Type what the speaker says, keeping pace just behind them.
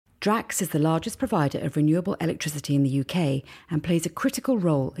Drax is the largest provider of renewable electricity in the UK and plays a critical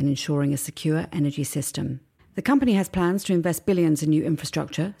role in ensuring a secure energy system. The company has plans to invest billions in new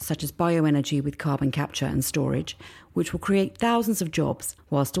infrastructure, such as bioenergy with carbon capture and storage, which will create thousands of jobs,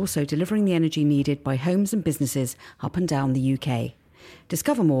 whilst also delivering the energy needed by homes and businesses up and down the UK.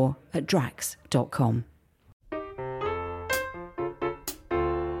 Discover more at drax.com.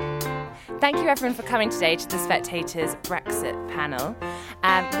 Thank you everyone for coming today to the Spectators Brexit panel.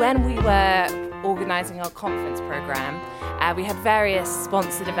 When we were organising our conference programme, we had various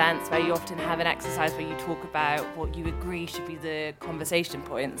sponsored events where you often have an exercise where you talk about what you agree should be the conversation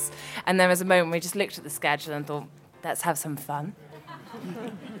points. And there was a moment where we just looked at the schedule and thought, let's have some fun.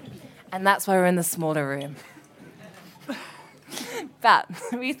 And that's why we're in the smaller room. But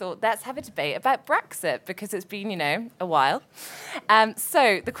we thought, let's have a debate about Brexit, because it's been, a while.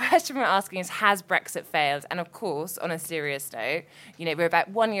 So the question we're asking is, has Brexit failed? And of course, on a serious note, we're about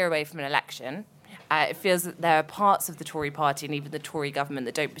 1 year away from an election. It feels that there are parts of the Tory party and even the Tory government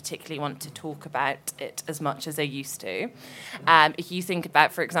that don't particularly want to talk about it as much as they used to. If you think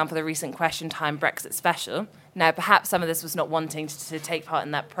about, for example, the recent Question Time Brexit special, now perhaps some of this was not wanting to take part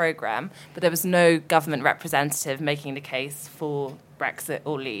in that programme, but there was no government representative making the case for Brexit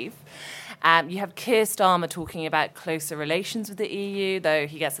or leave. You have Keir Starmer talking about closer relations with the EU, though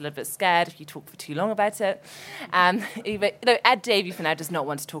he gets a little bit scared if you talk for too long about it. Though Ed Davey for now does not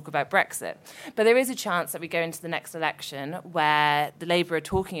want to talk about Brexit. But there is a chance that we go into the next election where the Labour are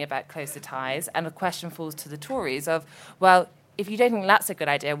talking about closer ties, and the question falls to the Tories of, well, if you don't think that's a good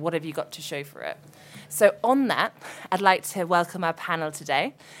idea, what have you got to show for it? So on that, I'd like to welcome our panel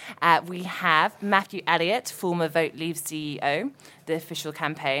today. We have Matthew Elliott, former Vote Leave CEO, the official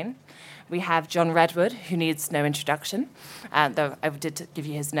campaign. We have John Redwood, who needs no introduction, though I did give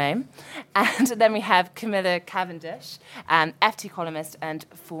you his name. And then we have Camilla Cavendish, FT columnist and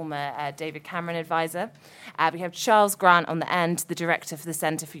former David Cameron advisor. We have Charles Grant on the end, the director for the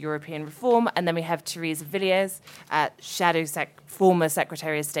Centre for European Reform. And then we have Theresa Villiers, former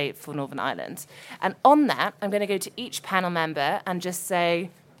Secretary of State for Northern Ireland. And on that, I'm going to go to each panel member and just say,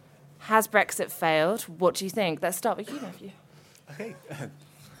 has Brexit failed? What do you think? Let's start with you, Matthew. Okay.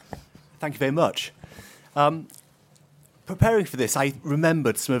 Thank you very much. Preparing for this, I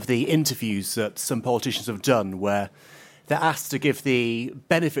remembered some of the interviews that some politicians have done where they're asked to give the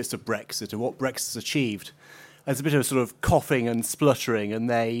benefits of Brexit and what Brexit has achieved. There's a bit of sort of coughing and spluttering, and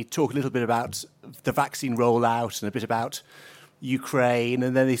they talk a little bit about the vaccine rollout and a bit about Ukraine,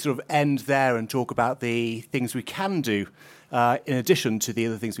 and then they sort of end there and talk about the things we can do in addition to the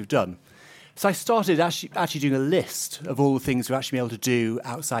other things we've done. So I started actually doing a list of all the things we've actually been able to do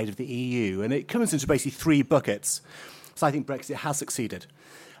outside of the EU, and it comes into basically three buckets. So I think Brexit has succeeded.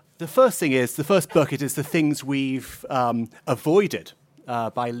 The first bucket is the things we've avoided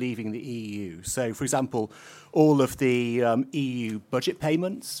by leaving the EU. So, for example, all of the EU budget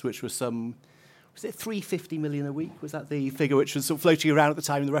payments, which were was it 350 million a week? Was that the figure which was sort of floating around at the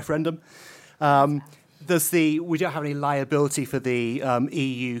time in the referendum? We don't have any liability for the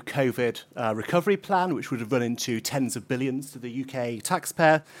EU COVID recovery plan, which would have run into tens of billions to the UK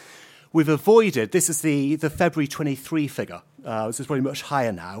taxpayer. We've avoided, this is the February 23 figure, this is probably much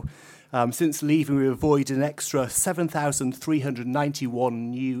higher now. Since leaving, we've avoided an extra 7,391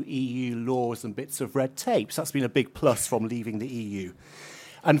 new EU laws and bits of red tape. So that's been a big plus from leaving the EU.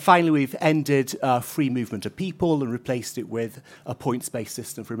 And finally, we've ended free movement of people and replaced it with a points-based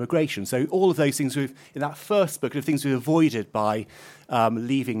system for immigration. So all of those things in that first bucket of things we've avoided by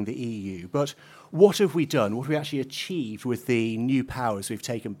leaving the EU. But what have we done? What have we actually achieved with the new powers we've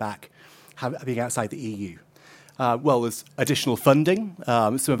taken back being outside the EU? Well, there's additional funding.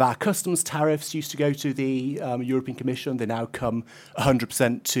 Some of our customs tariffs used to go to the European Commission. They now come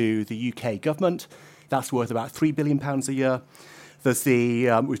 100% to the UK government. That's worth about £3 billion a year. There's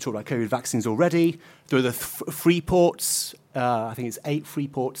we've talked about COVID vaccines already. There are the free ports. I think it's 8 free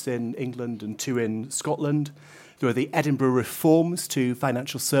ports in England and 2 in Scotland. There are the Edinburgh reforms to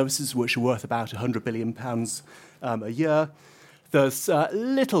financial services, which are worth about £100 billion a year. There's a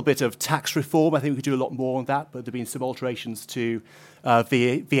little bit of tax reform. I think we could do a lot more on that, but there have been some alterations to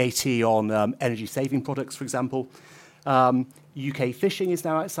VAT on energy-saving products, for example. UK fishing is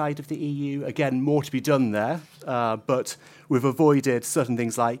now outside of the EU. Again, more to be done there, but we've avoided certain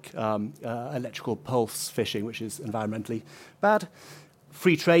things like electrical pulse fishing, which is environmentally bad.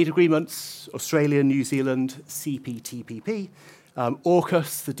 Free trade agreements, Australia, New Zealand, CPTPP.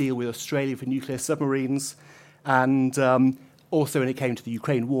 AUKUS, the deal with Australia for nuclear submarines. And also when it came to the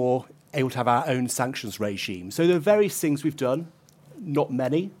Ukraine war, able to have our own sanctions regime. So there are various things we've done. not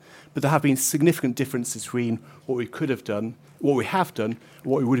many, but there have been significant differences between what we could have done, what we have done, and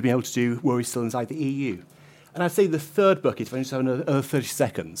what we would have been able to do were we still inside the EU. And I'd say the third bucket, if I just have another 30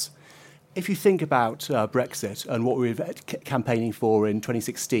 seconds, if you think about Brexit and what we were campaigning for in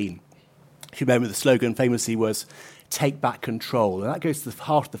 2016, if you remember, the slogan famously was "Take back control," and that goes to the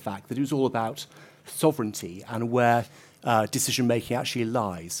heart of the fact that it was all about sovereignty and where decision-making actually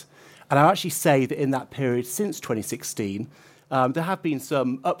lies. And I actually say that in that period since 2016, there have been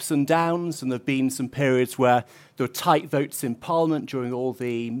some ups and downs, and there have been some periods where there were tight votes in Parliament during all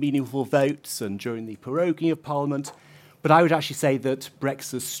the meaningful votes and during the proroguing of Parliament. But I would actually say that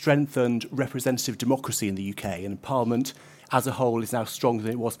Brexit has strengthened representative democracy in the UK, and Parliament as a whole is now stronger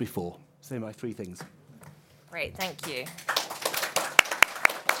than it was before. So my three things. Great, thank you.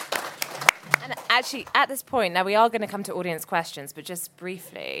 And actually, at this point, now we are going to come to audience questions, but just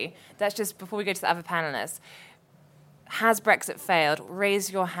briefly, that's just before we go to the other panellists. Has Brexit failed?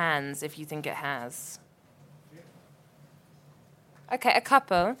 Raise your hands if you think it has. Okay, a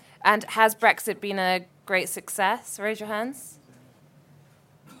couple. And has Brexit been a great success? Raise your hands.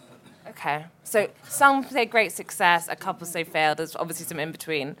 Okay, so some say great success, a couple say failed. There's obviously some in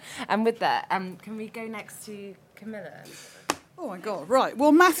between. And with that, can we go next to Camilla? Oh, my God, right.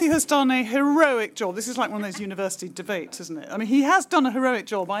 Well, Matthew has done a heroic job. This is like one of those university debates, isn't it? I mean, he has done a heroic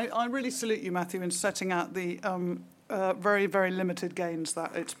job. I really salute you, Matthew, in setting out the very, very limited gains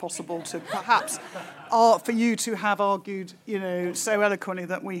that it's possible to perhaps for you to have argued, so eloquently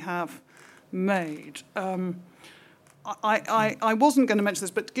that we have made. I wasn't going to mention this,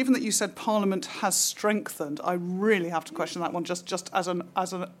 but given that you said Parliament has strengthened, I really have to question that one. Just as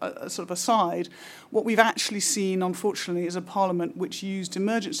a sort of aside, what we've actually seen, unfortunately, is a Parliament which used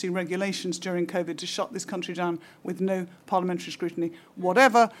emergency regulations during COVID to shut this country down with no parliamentary scrutiny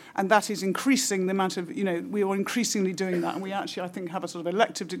whatever, and that is increasing the amount of, we are increasingly doing that, and we actually, I think, have a sort of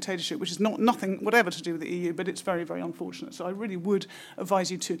elective dictatorship, which is nothing whatever to do with the EU, but it's very, very unfortunate. So I really would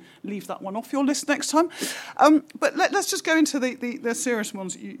advise you to leave that one off your list next time. But let's just go into the serious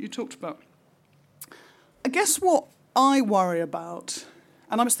ones you talked about. I guess what I worry about,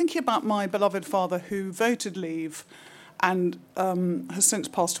 and I was thinking about my beloved father who voted leave and has since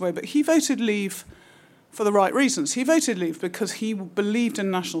passed away, but he voted leave for the right reasons. He voted leave because he believed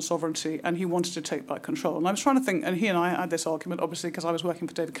in national sovereignty and he wanted to take back control. And I was trying to think, and he and I had this argument, obviously, because I was working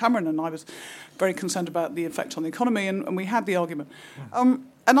for David Cameron and I was very concerned about the effect on the economy, and we had the argument.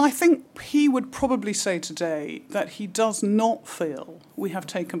 And I think he would probably say today that he does not feel we have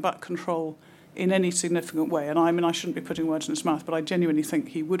taken back control in any significant way. And I mean, I shouldn't be putting words in his mouth, but I genuinely think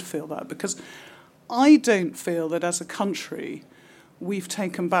he would feel that, because I don't feel that as a country we've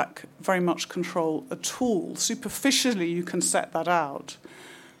taken back very much control at all. Superficially, you can set that out.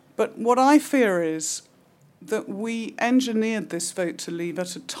 But what I fear is that we engineered this vote to leave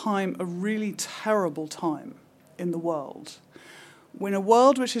at a really terrible time in the world. In a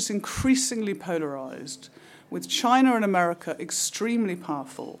world which is increasingly polarized, with China and America extremely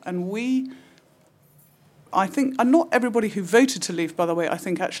powerful, and I think, and not everybody who voted to leave, by the way, I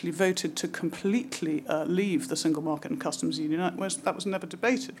think actually voted to completely leave the single market and customs union. That was never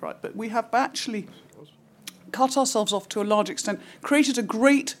debated, right? But we have actually cut ourselves off to a large extent, created a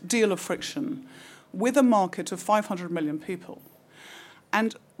great deal of friction with a market of 500 million people.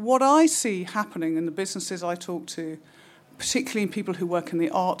 And what I see happening in the businesses I talk to, particularly in people who work in the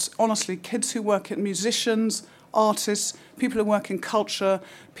arts, honestly, kids who work at musicians, artists, people who work in culture,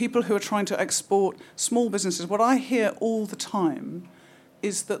 people who are trying to export, small businesses, what I hear all the time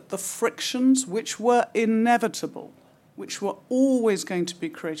is that the frictions which were inevitable, which were always going to be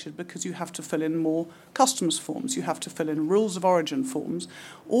created because you have to fill in more customs forms, you have to fill in rules of origin forms,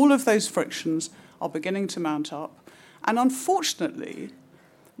 all of those frictions are beginning to mount up. And unfortunately,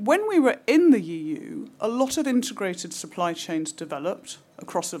 when we were in the EU, a lot of integrated supply chains developed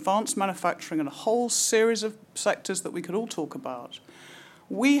across advanced manufacturing and a whole series of sectors that we could all talk about.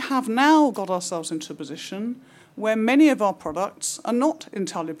 We have now got ourselves into a position where many of our products are not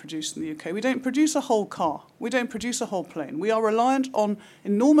entirely produced in the UK. We don't produce a whole car. We don't produce a whole plane. We are reliant on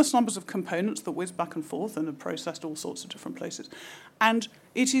enormous numbers of components that whiz back and forth and are processed all sorts of different places. And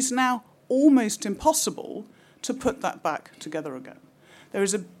it is now almost impossible to put that back together again. There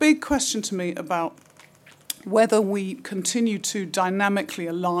is a big question to me about whether we continue to dynamically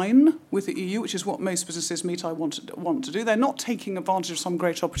align with the EU, which is what most businesses want to do. They're not taking advantage of some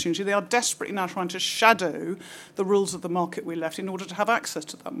great opportunity. They are desperately now trying to shadow the rules of the market we left in order to have access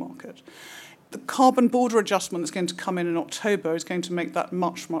to that market. The carbon border adjustment that's going to come in October is going to make that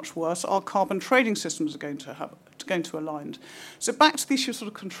much, much worse. Our carbon trading systems are going to align. So back to the issue of sort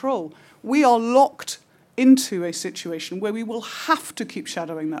of control. We are locked into a situation where we will have to keep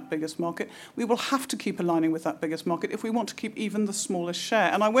shadowing that biggest market. We will have to keep aligning with that biggest market if we want to keep even the smallest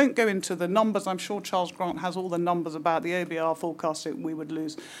share. And I won't go into the numbers. I'm sure Charles Grant has all the numbers about the OBR forecasting. We'd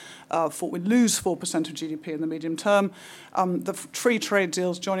lose 4% of GDP in the medium term. The free trade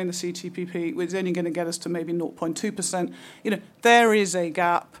deals joining the CTPP is only going to get us to maybe 0.2%. There is a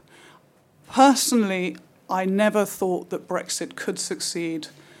gap. Personally, I never thought that Brexit could succeed,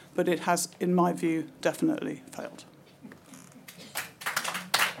 but it has, in my view, definitely failed.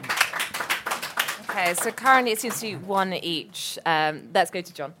 Okay, so currently it seems to be one each. Let's go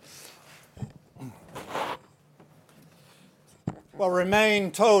to John. Well,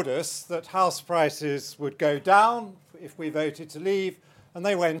 Remain told us that house prices would go down if we voted to leave, and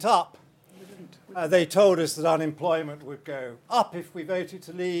they went up. They told us that unemployment would go up if we voted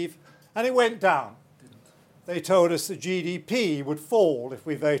to leave, and it went down. They told us that GDP would fall if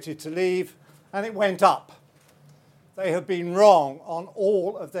we voted to leave, and it went up. They have been wrong on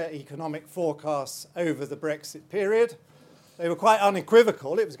all of their economic forecasts over the Brexit period. They were quite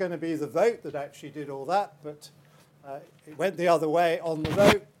unequivocal. It was going to be the vote that actually did all that, but it went the other way on the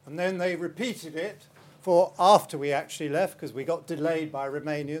vote, and then they repeated it for after we actually left, because we got delayed by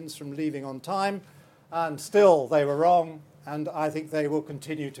Romanians from leaving on time, and still they were wrong, and I think they will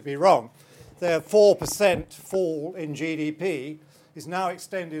continue to be wrong. Their 4% fall in GDP is now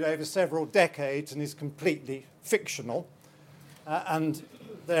extended over several decades and is completely fictional, and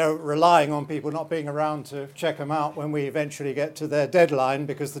they're relying on people not being around to check them out when we eventually get to their deadline,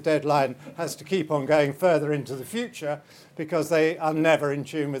 because the deadline has to keep on going further into the future because they are never in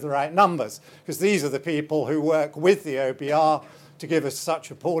tune with the right numbers, because these are the people who work with the OBR to give us such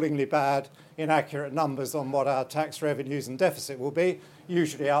appallingly bad, inaccurate numbers on what our tax revenues and deficit will be,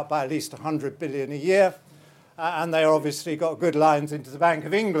 usually out by at least 100 billion a year. And they obviously got good lines into the Bank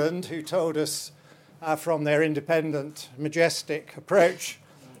of England, who told us from their independent, majestic approach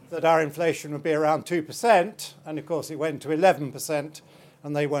that our inflation would be around 2%, and of course it went to 11%,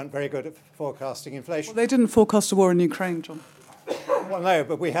 and they weren't very good at forecasting inflation. Well, they didn't forecast a war in Ukraine, John. Well, no,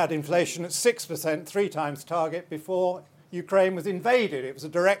 but we had inflation at 6%, 3 times target, before Ukraine was invaded. It was a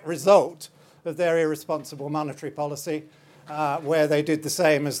direct result of their irresponsible monetary policy, where they did the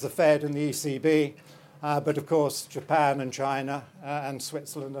same as the Fed and the ECB. But of course, Japan and China and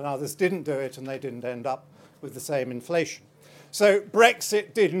Switzerland and others didn't do it, and they didn't end up with the same inflation. So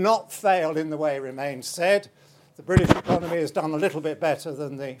Brexit did not fail in the way Remain said. The British economy has done a little bit better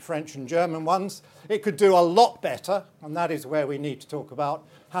than the French and German ones. It could do a lot better, and that is where we need to talk about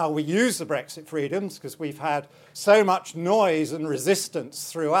how we use the Brexit freedoms, because we've had so much noise and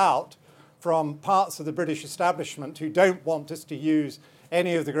resistance throughout from parts of the British establishment who don't want us to use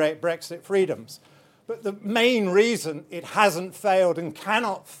any of the great Brexit freedoms. But the main reason it hasn't failed and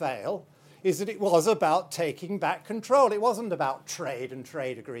cannot fail is that it was about taking back control. It wasn't about trade and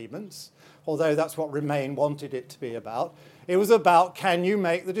trade agreements, although that's what Remain wanted it to be about. It was about, can you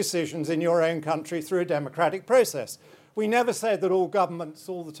make the decisions in your own country through a democratic process? We never said that all governments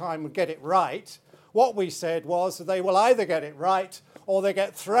all the time would get it right. What we said was that they will either get it right or they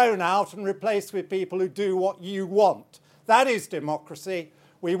get thrown out and replaced with people who do what you want. That is democracy.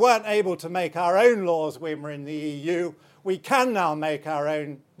 We weren't able to make our own laws when we're in the EU. We can now make our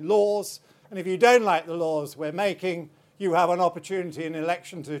own laws. And if you don't like the laws we're making, you have an opportunity in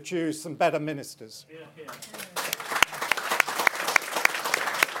election to choose some better ministers. Yeah, yeah.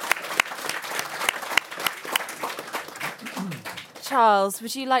 Charles,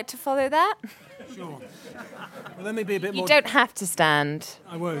 would you like to follow that? Sure. Well, let me be a bit more... You don't have to stand.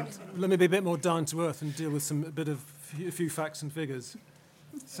 I won't. Let me be a bit more down to earth and deal with a few facts and figures.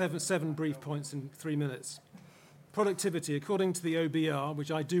 Seven brief points in 3 minutes. Productivity, according to the OBR,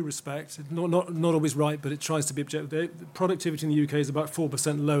 which I do respect, not always right, but it tries to be objective. Productivity in the UK is about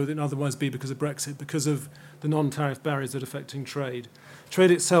 4% lower than it otherwise be because of Brexit, because of the non-tariff barriers that are affecting trade.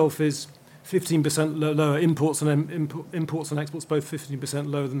 Trade itself is 15% lower, imports and exports both 15%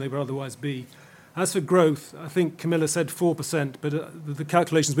 lower than they would otherwise be. As for growth, I think Camilla said 4%, but the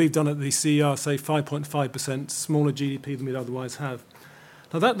calculations we've done at the CER say 5.5%, smaller GDP than we'd otherwise have.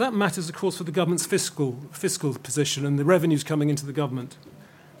 Now that matters, of course, for the government's fiscal position and the revenues coming into the government.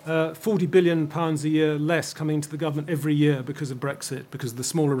 £40 billion a year less coming into the government every year because of Brexit, because of the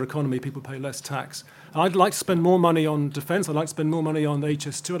smaller economy, people pay less tax. I'd like to spend more money on defence. I'd like to spend more money on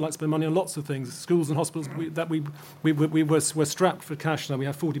HS2. I'd like to spend money on lots of things. Schools and hospitals, we're strapped for cash now. We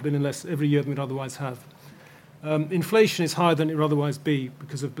have 40 billion less every year than we'd otherwise have. Inflation is higher than it would otherwise be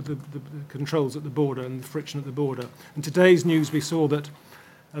because of the controls at the border and the friction at the border. In today's news, we saw that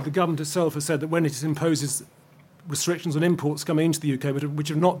the government itself has said that when it imposes restrictions on imports coming into the UK, which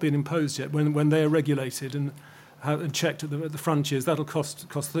have not been imposed yet, when they are regulated and checked at the frontiers, that'll cost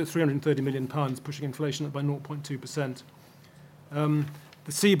 £330 million, pushing inflation up by 0.2%.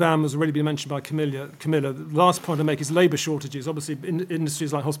 The CBAM has already been mentioned by Camilla. The last point I make is labour shortages. Obviously,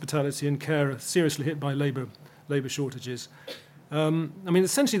 industries like hospitality and care are seriously hit by labour shortages.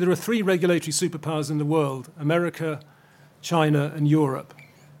 Essentially, there are three regulatory superpowers in the world: America, China, and Europe.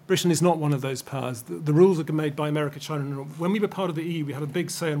 Britain is not one of those powers. The rules are made by America, China, and Europe. When we were part of the EU, we had a big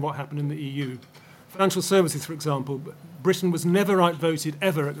say in what happened in the EU. Financial services, for example, Britain was never outvoted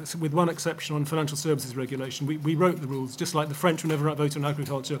ever, with one exception on financial services regulation. We wrote the rules, just like the French were never outvoted on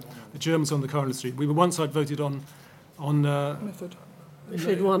agriculture, the Germans on the car industry. We were once outvoted on MiFID.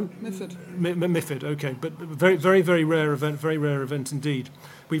 MiFID 1. MiFID, okay, but very, very, very rare event indeed.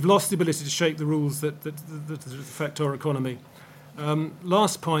 We've lost the ability to shape the rules that affect our economy.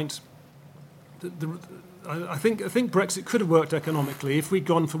 Last point. I think Brexit could have worked economically if we'd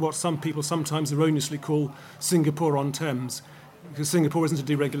gone for what some people sometimes erroneously call Singapore on Thames, because Singapore isn't a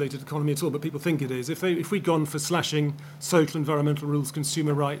deregulated economy at all, but people think it is. If we'd gone for slashing social, environmental rules,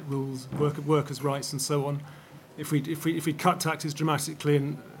 consumer right rules, workers' rights, and so on, if we cut taxes dramatically,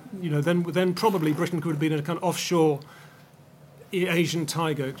 and then probably Britain could have been a kind of offshore Asian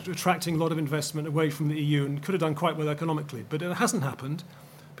tiger, attracting a lot of investment away from the EU, and could have done quite well economically. But it hasn't happened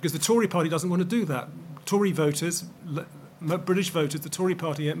because the Tory party doesn't want to do that. Tory voters, British voters, the Tory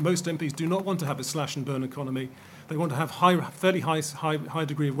party, most MPs do not want to have a slash and burn economy. They want to have fairly high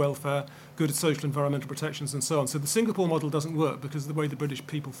degree of welfare, good social environmental protections, and so on. So the Singapore model doesn't work because of the way the British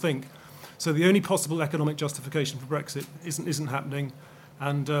people think. So the only possible economic justification for Brexit isn't happening,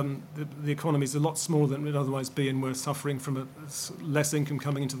 and the economy is a lot smaller than it would otherwise be, and we're suffering from less income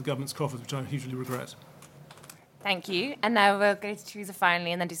coming into the government's coffers, which I hugely regret. Thank you. And now we'll go to Theresa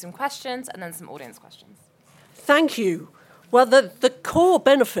finally, and then do some questions, and then some audience questions. Thank you. Well, the core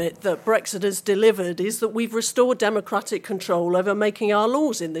benefit that Brexit has delivered is that we've restored democratic control over making our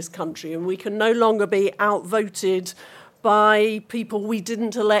laws in this country, and we can no longer be outvoted by people we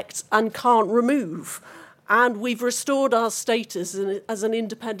didn't elect and can't remove. And we've restored our status as an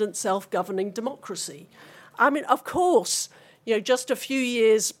independent, self-governing democracy. Of course, just a few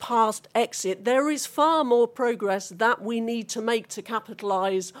years past exit, there is far more progress that we need to make to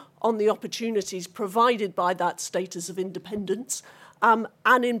capitalise on the opportunities provided by that status of independence. And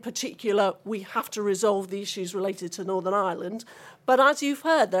in particular, we have to resolve the issues related to Northern Ireland. But as you've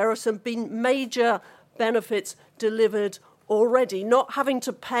heard, there have been major benefits delivered already, not having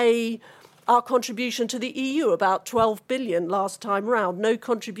to pay our contribution to the EU, about 12 billion last time round, no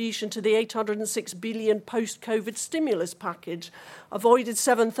contribution to the 806 billion post-COVID stimulus package, avoided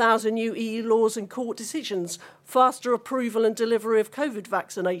 7,000 new EU laws and court decisions, faster approval and delivery of COVID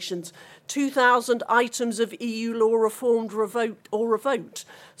vaccinations, 2,000 items of EU law reformed or revoked,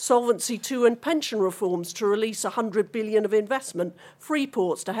 Solvency II and pension reforms to release 100 billion of investment, free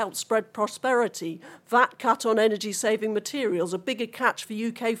ports to help spread prosperity, VAT cut on energy-saving materials, a bigger catch for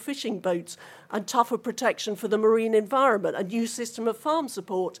UK fishing boats, and tougher protection for the marine environment, a new system of farm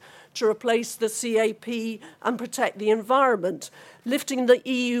support to replace the CAP and protect the environment, lifting the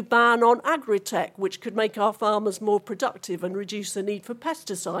EU ban on agri-tech, which could make our farmers more productive and reduce the need for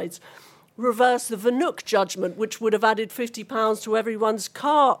pesticides, reverse the Vanook judgment, which would have added £50 to everyone's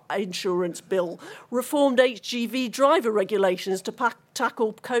car insurance bill, reformed HGV driver regulations to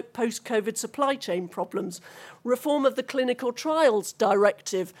tackle post-COVID supply chain problems, reform of the clinical trials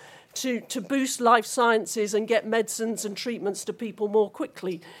directive to boost life sciences and get medicines and treatments to people more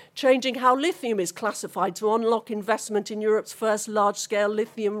quickly, changing how lithium is classified to unlock investment in Europe's first large-scale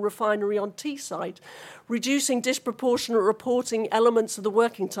lithium refinery on Teesside, reducing disproportionate reporting elements of the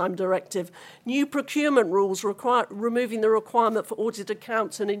Working Time Directive, new procurement rules removing the requirement for audited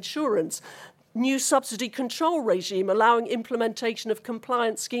accounts and insurance, new subsidy control regime allowing implementation of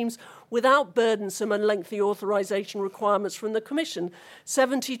compliance schemes without burdensome and lengthy authorisation requirements from the Commission,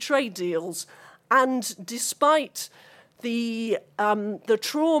 70 trade deals. And despite the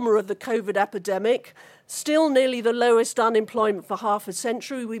trauma of the COVID epidemic, still nearly the lowest unemployment for half a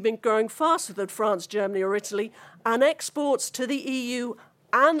century. We've been growing faster than France, Germany or Italy, and exports to the EU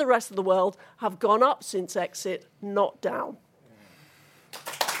and the rest of the world have gone up since exit, not down.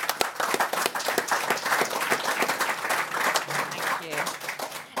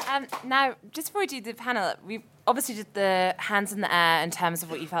 Now, just before we do the panel, we obviously did the hands in the air in terms of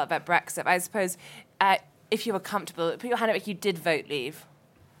what you felt about Brexit. I suppose if you were comfortable, put your hand up if you did vote leave.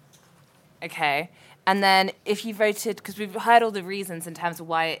 Okay. And then if you voted, because we've heard all the reasons in terms of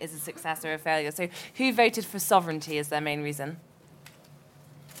why it is a success or a failure. So who voted for sovereignty as their main reason?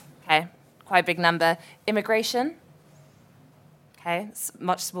 Okay. Quite a big number. Immigration? Okay,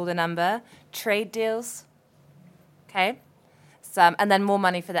 much smaller number. Trade deals. Okay, and then more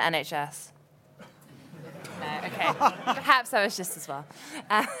money for the NHS. No, okay. Perhaps I was just as well.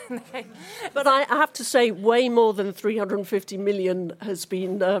 Okay. But I have to say, way more than 350 million has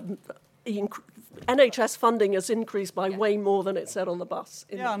been... NHS funding has increased by way more than it said on the bus.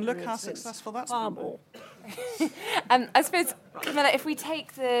 And look how successful that's far been. more. I suppose, Camilla, if we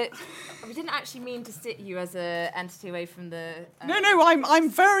take we didn't actually mean to sit you as an entity away from the... No, I'm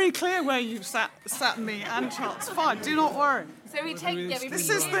very clear where you've sat me and Charles. Fine, do not worry. So we take... This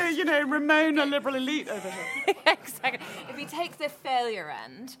is the, Ramona liberal elite over here. Exactly. If we take the failure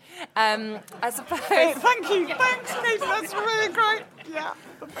end, I suppose... Thank you. Thanks, Katie. That's really great. Yeah.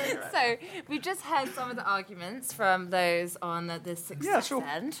 So we've just heard some of the arguments from those on the success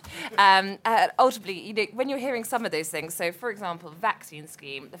end. Ultimately, when you're hearing some of those things, so for example, vaccine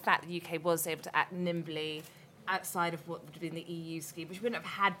scheme, the fact that the UK was able to act nimbly outside of what would have been the EU scheme, which you wouldn't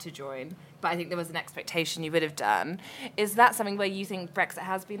have had to join, but I think there was an expectation you would have done. Is that something where you think Brexit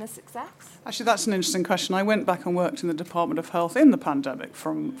has been a success? Actually, that's an interesting question. I went back and worked in the Department of Health in the pandemic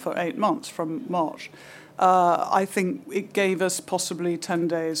for 8 months, from March. I think it gave us possibly 10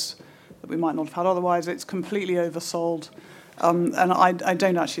 days that we might not have had otherwise. It's completely oversold. And I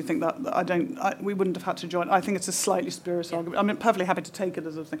don't actually think that... we wouldn't have had to join. I think it's a slightly spurious argument. I'm perfectly happy to take it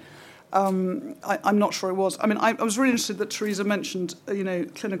as a thing. I'm not sure it was. I was really interested that Theresa mentioned,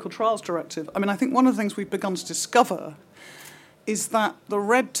 clinical trials directive. I think one of the things we've begun to discover is that the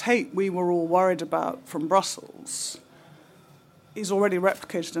red tape we were all worried about from Brussels is already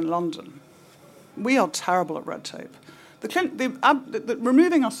replicated in London. We are terrible at red tape.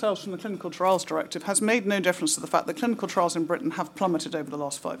 Removing ourselves from the clinical trials directive has made no difference to the fact that clinical trials in Britain have plummeted over the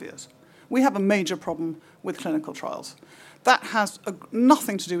last 5 years. We have a major problem with clinical trials. That has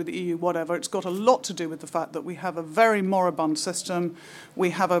nothing to do with the EU, whatever. It's got a lot to do with the fact that we have a very moribund system. We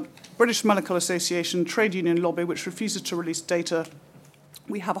have a British Medical Association trade union lobby which refuses to release data.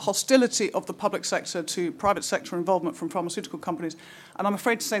 We have a hostility of the public sector to private sector involvement from pharmaceutical companies. And I'm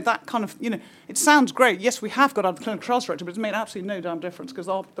afraid to say that kind of, it sounds great. Yes, we have got out of the clinical trials directive, but it's made absolutely no damn difference because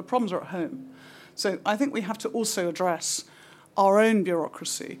the problems are at home. So I think we have to also address our own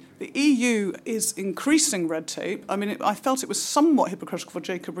bureaucracy. The EU is increasing red tape. I felt it was somewhat hypocritical for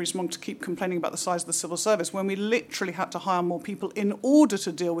Jacob Rees-Mogg to keep complaining about the size of the civil service when we literally had to hire more people in order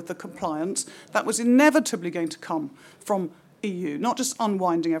to deal with the compliance that was inevitably going to come from EU, not just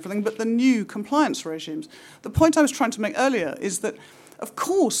unwinding everything, but the new compliance regimes. The point I was trying to make earlier is that, of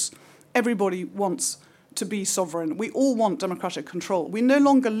course, everybody wants to be sovereign. We all want democratic control. We no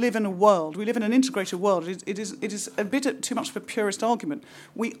longer live in a world. We live in an integrated world. It is a bit too much of a purist argument.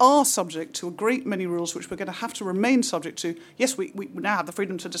 We are subject to a great many rules which we're going to have to remain subject to. Yes, we now have the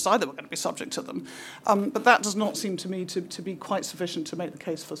freedom to decide that we're going to be subject to them. But that does not seem to me to be quite sufficient to make the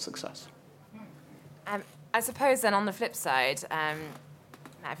case for success. I suppose then on the flip side,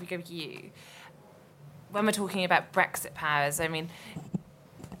 Matt, if we go with you, when we're talking about Brexit powers,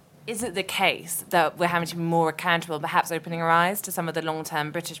 is it the case that we're having to be more accountable, perhaps opening our eyes to some of the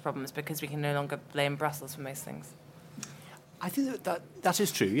long-term British problems because we can no longer blame Brussels for most things? I think that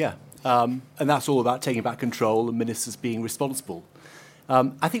is true, yeah. And that's all about taking back control and ministers being responsible.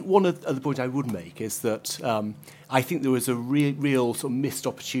 I think one of the points I would make is that I think there was a real sort of missed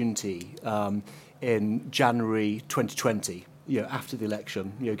opportunity in January 2020, after the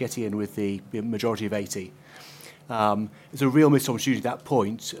election, getting in with the majority of 80. There's a real missed opportunity at that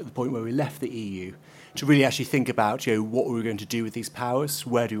point, at the point where we left the EU, to really actually think about, what we're going to do with these powers,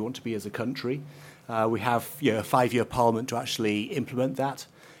 where do we want to be as a country. We have, a 5-year parliament to actually implement that.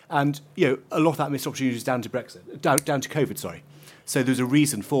 And, a lot of that missed opportunity is down to Brexit, down to COVID, sorry. So there's a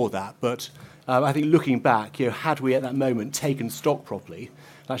reason for that. But I think looking back, had we at that moment taken stock properly,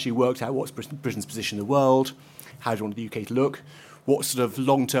 actually worked out what's Britain's position in the world, how do we want the UK to look, what sort of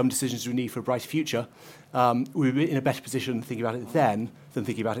long-term decisions do we need for a brighter future, we were in a better position thinking about it then than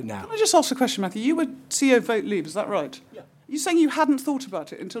thinking about it now. Can I just ask a question, Matthew? You were CEO Vote Leave, is that right? Yeah. You're saying you hadn't thought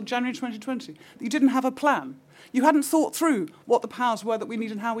about it until January 2020, that you didn't have a plan? You hadn't thought through what the powers were that we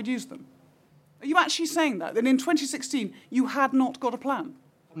need and how we'd use them? Are you actually saying that in 2016 you had not got a plan?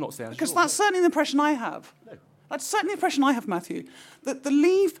 I'm not saying that. Because that's certainly the impression I have. No. That's certainly the impression I have, Matthew, that the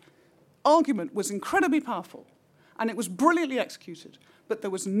Leave argument was incredibly powerful and it was brilliantly executed, but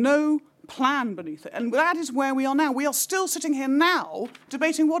there was no plan beneath it. And that is where we are now. We are still sitting here now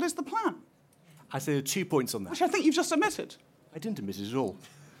debating what is the plan. I say there are 2 points on that. Which I think you've just admitted. I didn't admit it at all.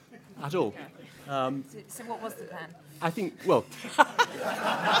 At all. So what was the plan? I think, well,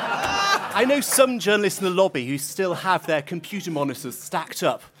 I know some journalists in the lobby who still have their computer monitors stacked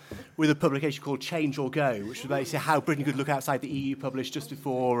up with a publication called Change or Go, which was basically how Britain could look outside the EU, published just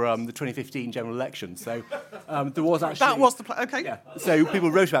before the 2015 general election. So there was actually... That was the plan, OK. Yeah, so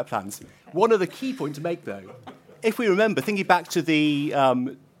people wrote about plans. One other key point to make, though, if we remember, thinking back to the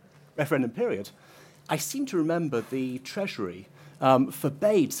referendum period, I seem to remember the Treasury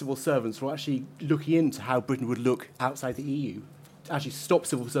forbade civil servants from actually looking into how Britain would look outside the EU, actually stop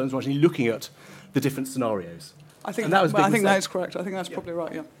civil servants from actually looking at the different scenarios. I think, that was I think that is correct. I think that's probably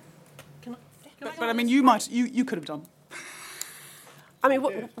right, yeah. But I mean, you could have done. I mean,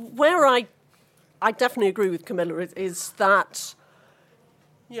 where I definitely agree with Camilla is that,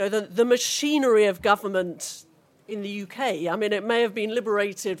 you know, the machinery of government in the UK, I mean, it may have been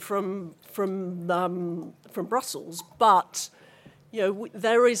liberated from Brussels, but, you know,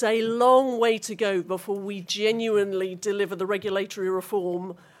 there is a long way to go before we genuinely deliver the regulatory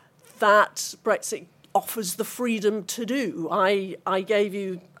reform that Brexit offers the freedom to do. I gave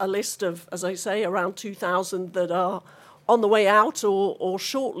you a list of, as I say, around 2,000 that are on the way out or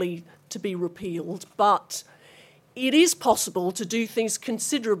shortly to be repealed. But it is possible to do things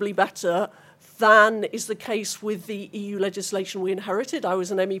considerably better than is the case with the EU legislation we inherited. I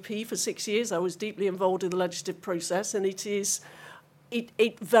was an MEP for 6 years. I was deeply involved in the legislative process, and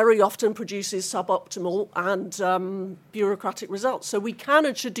it very often produces suboptimal and bureaucratic results. So we can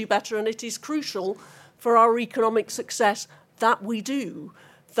and should do better, and it is crucial for our economic success that we do,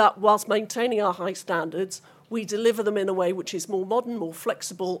 that whilst maintaining our high standards, we deliver them in a way which is more modern, more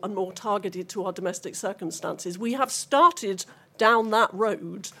flexible, and more targeted to our domestic circumstances. We have started down that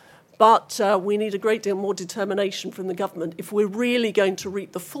road, but we need a great deal more determination from the government if we're really going to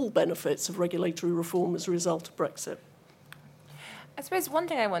reap the full benefits of regulatory reform as a result of Brexit. I suppose one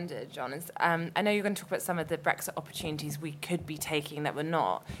thing I wondered, John, is I know you're going to talk about some of the Brexit opportunities we could be taking that we're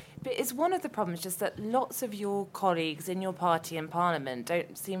not, but is one of the problems just that lots of your colleagues in your party in Parliament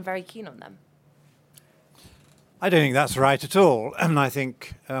don't seem very keen on them? I don't think that's right at all. And I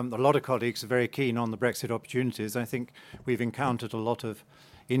think a lot of colleagues are very keen on the Brexit opportunities. I think we've encountered a lot of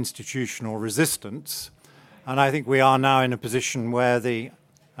institutional resistance. And I think we are now in a position where the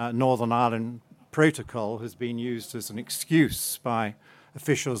Northern Ireland Protocol has been used as an excuse by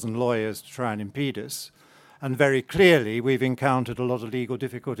officials and lawyers to try and impede us. And very clearly, we've encountered a lot of legal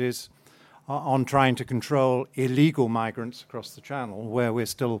difficulties on trying to control illegal migrants across the Channel, where we're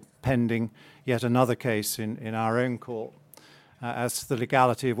still pending yet another case in our own court as to the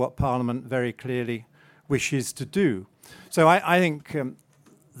legality of what Parliament very clearly wishes to do. So I think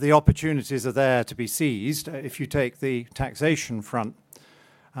the opportunities are there to be seized. If you take the taxation front,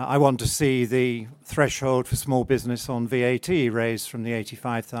 I want to see the threshold for small business on VAT raised from the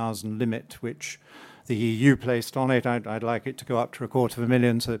 85,000 limit, which the EU placed on it. I'd like it to go up to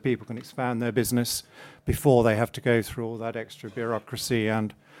 250,000 so that people can expand their business before they have to go through all that extra bureaucracy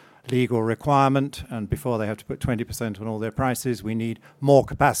and legal requirement, and before they have to put 20% on all their prices. We need more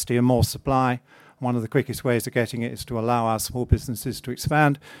capacity and more supply. One of the quickest ways of getting it is to allow our small businesses to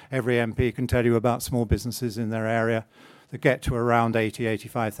expand. Every MP can tell you about small businesses in their area that get to around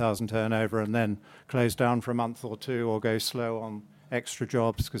 85,000 turnover and then close down for a month or two or go slow on extra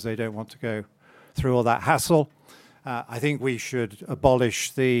jobs because they don't want to go through all that hassle. I think we should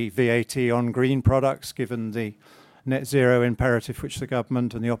abolish the VAT on green products, given the net zero imperative which the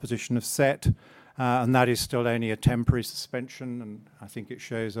government and the opposition have set. And that is still only a temporary suspension, and I think it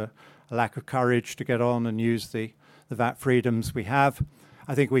shows a lack of courage to get on and use the VAT freedoms we have.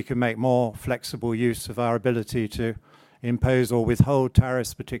 I think we can make more flexible use of our ability to impose or withhold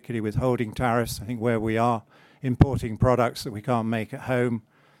tariffs, particularly withholding tariffs. I think where we are importing products that we can't make at home,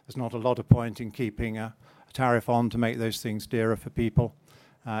 there's not a lot of point in keeping a tariff on to make those things dearer for people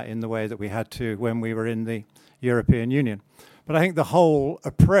in the way that we had to when we were in the European Union. But I think the whole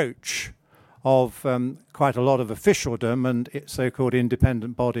approach of quite a lot of officialdom and so-called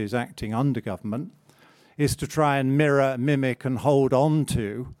independent bodies acting under government is to try and mirror, mimic and hold on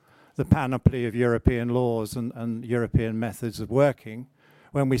to the panoply of European laws and European methods of working,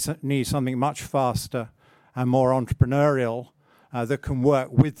 when we need something much faster and more entrepreneurial that can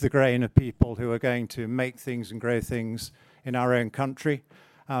work with the grain of people who are going to make things and grow things in our own country.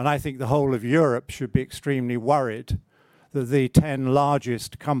 And I think the whole of Europe should be extremely worried that the 10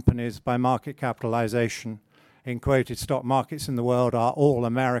 largest companies by market capitalization in quoted stock markets in the world are all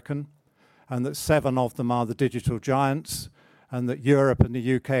American, and that 7 of them are the digital giants, and that Europe and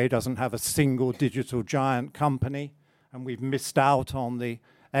the UK doesn't have a single digital giant company, and we've missed out on the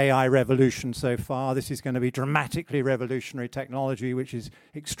AI revolution so far. This is going to be dramatically revolutionary technology, which is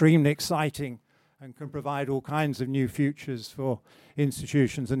extremely exciting and can provide all kinds of new futures for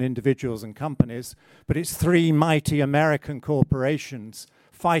institutions and individuals and companies. But it's three mighty American corporations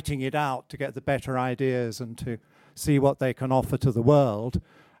fighting it out to get the better ideas and to see what they can offer to the world.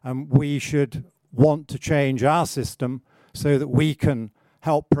 And we should want to change our system so that we can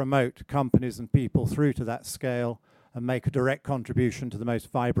help promote companies and people through to that scale and make a direct contribution to the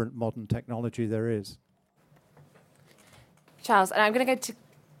most vibrant modern technology there is. Charles, and I'm going to go to...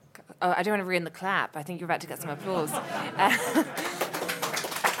 Oh, I don't want to ruin the clap. I think you're about to get some applause.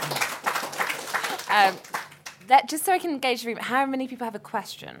 Just so I can engage the room, how many people have a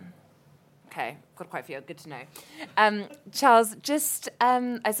question? Okay, got quite a few. Good to know. Charles, just,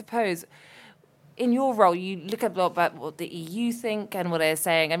 I suppose, in your role, you look a lot about what the EU think and what they're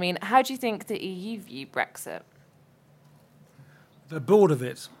saying. I mean, how do you think the EU view Brexit? They're bored of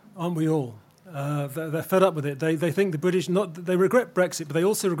it, aren't we all? They're fed up with it. They think the British, they regret Brexit, but they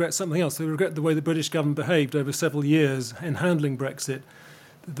also regret something else. They regret the way the British government behaved over several years in handling Brexit.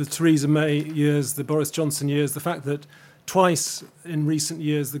 The Theresa May years, the Boris Johnson years, the fact that twice in recent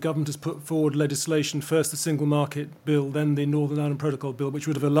years the government has put forward legislation, first the Single Market Bill, then the Northern Ireland Protocol Bill, which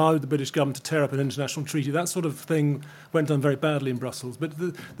would have allowed the British government to tear up an international treaty. That sort of thing went on very badly in Brussels. But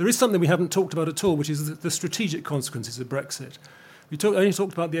there is something we haven't talked about at all, which is the strategic consequences of Brexit. We only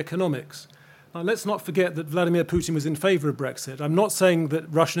talked about the economics. Now, let's not forget that Vladimir Putin was in favour of Brexit. I'm not saying that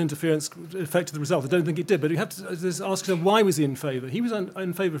Russian interference affected the result. I don't think it did. But you have to ask yourself, why was he in favour? He was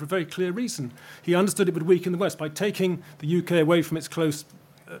in favour for a very clear reason. He understood it would weaken the West. By taking the UK away from its close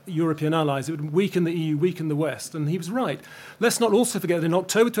European allies, it would weaken the EU, weaken the West. And he was right. Let's not also forget that in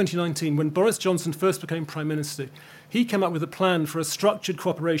October 2019, when Boris Johnson first became Prime Minister, he came up with a plan for a structured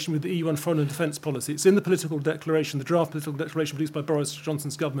cooperation with the EU on foreign and defence policy. It's in the political declaration, the draft political declaration produced by Boris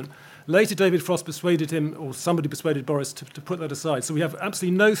Johnson's government. Later, David Frost persuaded him, or somebody persuaded Boris, to put that aside. So we have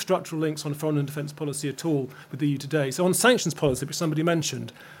absolutely no structural links on foreign and defence policy at all with the EU today. So on sanctions policy, which somebody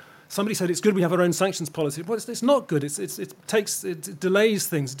mentioned, somebody said it's good we have our own sanctions policy. Well, it's not good. It delays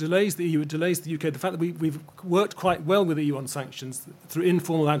things. It delays the EU. It delays the UK. The fact that we've worked quite well with the EU on sanctions through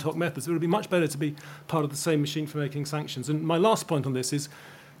informal ad hoc methods, it would be much better to be part of the same machine for making sanctions. And my last point on this is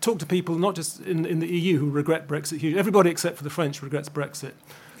talk to people not just in the EU who regret Brexit. Everybody except for the French regrets Brexit.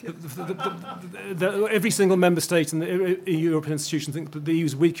 Every single member state in the European institutions think that the EU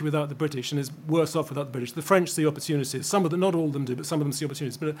is weaker without the British and is worse off without the British. The French see opportunities. Some of them, not all of them do, but some of them see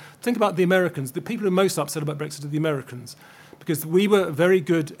opportunities. But think about the Americans. The people who are most upset about Brexit are the Americans, because we were a very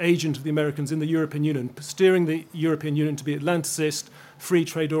good agent of the Americans in the European Union, steering the European Union to be Atlanticist, free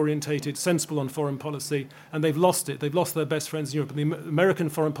trade orientated, sensible on foreign policy, and they've lost it. They've lost their best friends in Europe. And the American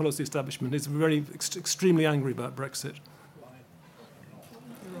foreign policy establishment is extremely angry about Brexit.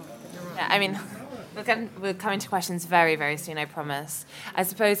 Yeah, I mean, we'll come into questions very, very soon, I promise. I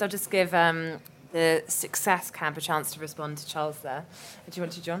suppose I'll just give the success camp a chance to respond to Charles there. Do you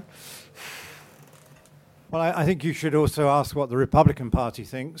want to, John? Well, I think you should also ask what the Republican Party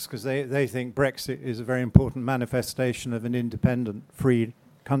thinks, because they think Brexit is a very important manifestation of an independent, free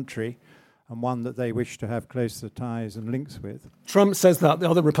country, and one that they wish to have closer ties and links with. Trump says that, the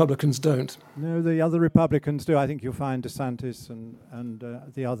other Republicans don't. No, the other Republicans do. I think you'll find DeSantis and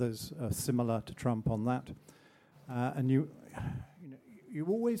the others are similar to Trump on that. And you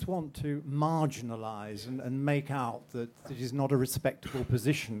always want to marginalise and make out that it is not a respectable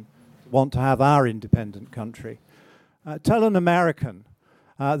position to want to have our independent country. Tell an American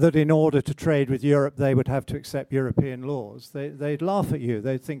that in order to trade with Europe, they would have to accept European laws. They'd laugh at you.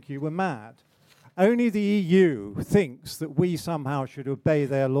 They'd think you were mad. Only the EU thinks that we somehow should obey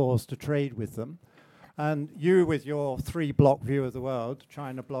their laws to trade with them. And you, with your three-block view of the world,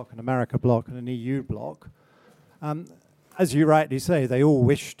 China block, an America block, and an EU block, as you rightly say, they all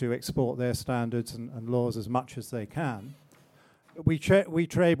wish to export their standards and laws as much as they can. We trade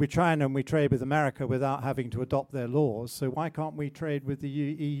with China and we trade with America without having to adopt their laws. So why can't we trade with the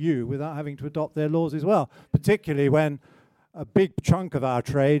EU without having to adopt their laws as well? Particularly when a big chunk of our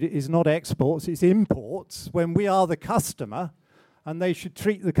trade is not exports, it's imports, when we are the customer, and they should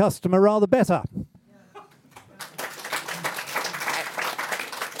treat the customer rather better.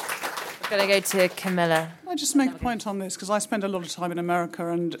 We're going to go to Camilla. Can I just make a point on this, because I spend a lot of time in America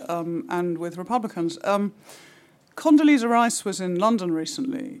and with Republicans. Condoleezza Rice was in London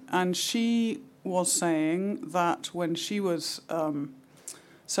recently, and she was saying that when she was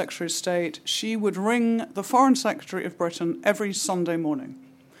Secretary of State, she would ring the Foreign Secretary of Britain every Sunday morning.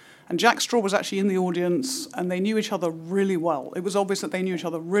 And Jack Straw was actually in the audience, and they knew each other really well. It was obvious that they knew each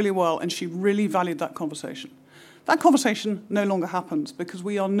other really well, and she really valued that conversation. That conversation no longer happens because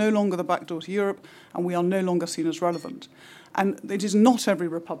we are no longer the back door to Europe, and we are no longer seen as relevant. And it is not every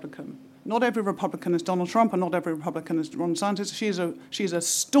Republican. Not every Republican is Donald Trump, and not every Republican is Ron DeSantis. She is a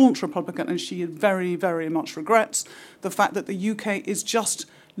staunch Republican, and she very, very much regrets the fact that the UK is just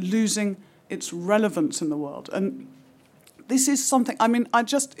losing its relevance in the world. And this is something, I mean,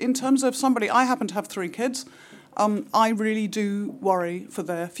 in terms of somebody, I happen to have 3 kids. I really do worry for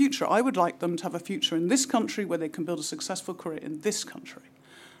their future. I would like them to have a future in this country where they can build a successful career in this country.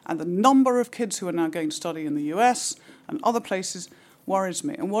 And the number of kids who are now going to study in the US and other places worries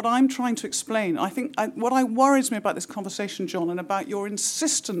me. And what I'm trying to explain, what worries me about this conversation, John, and about your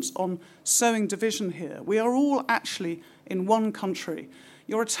insistence on sowing division here, we are all actually in one country.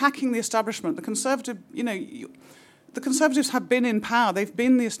 You're attacking the establishment. The the Conservatives have been in power. They've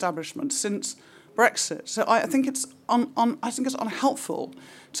been the establishment since Brexit. So I think it's unhelpful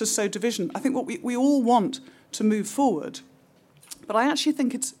to sow division. I think what we all want to move forward, but I actually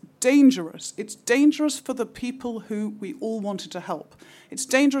think it's dangerous. It's dangerous for the people who we all wanted to help. It's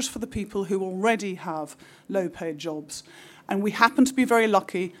dangerous for the people who already have low-paid jobs. And we happen to be very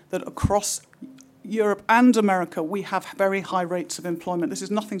lucky that across Europe and America, we have very high rates of employment. This is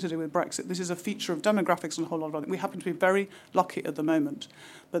nothing to do with Brexit. This is a feature of demographics and a whole lot of other things. We happen to be very lucky at the moment.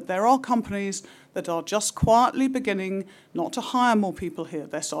 But there are companies that are just quietly beginning not to hire more people here.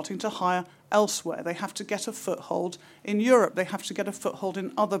 They're starting to hire elsewhere. They have to get a foothold in Europe. They have to get a foothold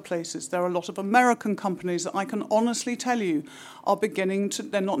in other places. There are a lot of American companies that I can honestly tell you are beginning to,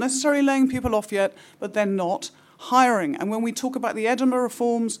 they're not necessarily laying people off yet, but they're not hiring. And when we talk about the Edinburgh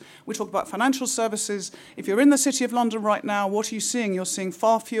reforms, we talk about financial services. If you're in the City of London right now, what are you seeing? You're seeing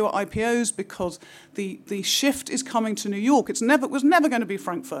far fewer IPOs because the shift is coming to New York. It was never going to be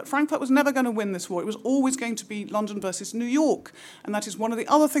Frankfurt. Frankfurt was never going to win this war. It was always going to be London versus New York. And that is one of the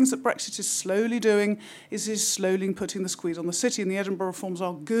other things that Brexit is slowly doing, is slowly putting the squeeze on the city. And the Edinburgh reforms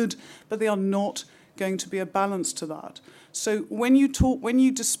are good, but they are not going to be a balance to that. So when you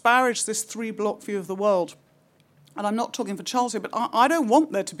disparage this 3-block view of the world, and I'm not talking for Charles here, but I don't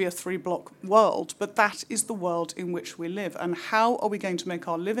want there to be a 3-block world, but that is the world in which we live. And how are we going to make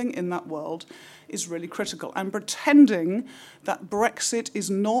our living in that world is really critical. And pretending that Brexit is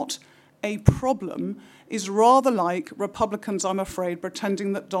not a problem is rather like Republicans, I'm afraid,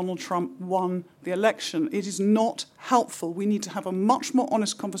 pretending that Donald Trump won the election. It is not helpful. We need to have a much more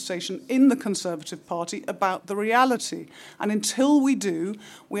honest conversation in the Conservative Party about the reality. And until we do,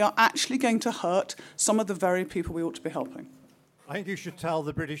 we are actually going to hurt some of the very people we ought to be helping. I think you should tell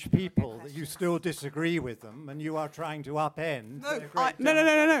the British people that you still disagree with them and you are trying to upend.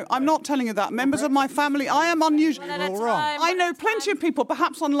 No. I'm not telling you that. Members of my family, I am unusual. I know plenty of people,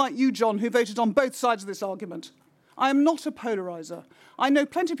 perhaps unlike you, John, who voted on both sides of this argument. I am not a polariser. I know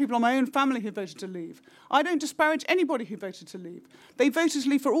plenty of people in my own family who voted to leave. I don't disparage anybody who voted to leave. They voted to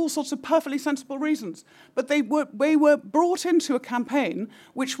leave for all sorts of perfectly sensible reasons. But they were brought into a campaign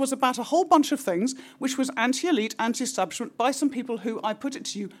which was about a whole bunch of things, which was anti-elite, anti-establishment, by some people who, I put it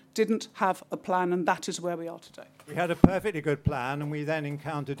to you, didn't have a plan, and that is where we are today. We had a perfectly good plan, and we then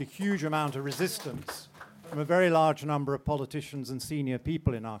encountered a huge amount of resistance from a very large number of politicians and senior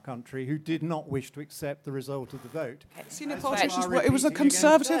people in our country who did not wish to accept the result of the vote. Senior politicians, it was a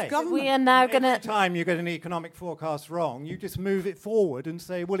Conservative government. We are now going to... Every time you get an economic forecast wrong, you just move it forward and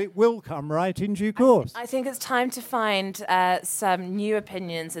say, well, it will come right in due course. I think it's time to find some new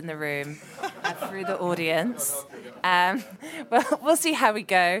opinions in the room through the audience. Well, we'll see how we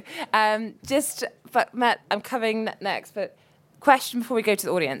go. But Matt, I'm coming next, but question before we go to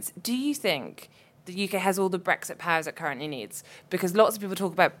the audience. Do you think the UK has all the Brexit powers it currently needs? Because lots of people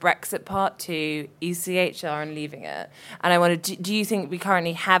talk about Brexit Part 2, ECHR and leaving it. And I wonder, do you think we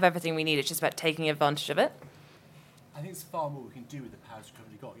currently have everything we need? It's just about taking advantage of it? I think there's far more we can do with the powers we've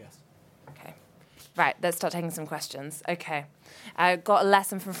currently got, yes. Okay. Right, let's start taking some questions. Okay. I got a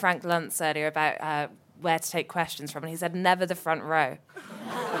lesson from Frank Luntz earlier about where to take questions from, and he said, never the front row.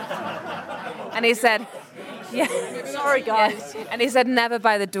 And he said... Yeah. Sorry, guys. Yeah. And he said never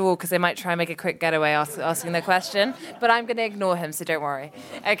by the door because they might try and make a quick getaway asking their question. But I'm going to ignore him, so don't worry.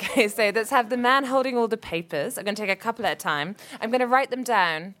 Okay, so let's have the man holding all the papers. I'm going to take a couple at a time. I'm going to write them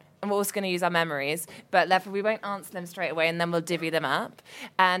down, and we're also going to use our memories. But therefore, we won't answer them straight away, and then we'll divvy them up.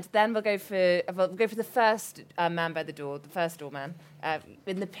 And then we'll go for the first man by the door, the first doorman,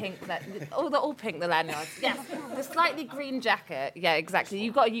 in the pink, they're all pink, the lanyards. Yes, the slightly green jacket. Yeah, exactly.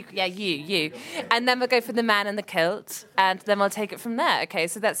 You. And then we'll go for the man in the kilt, and then we'll take it from there. Okay,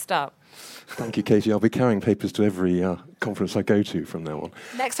 so let's start. Thank you, Katie. I'll be carrying papers to every conference I go to from now on.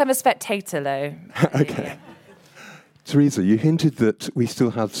 Next time a spectator, though. Okay. Yeah. Theresa, you hinted that we still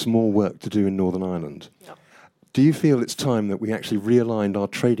have some more work to do in Northern Ireland. Yep. Do you feel it's time that we actually realigned our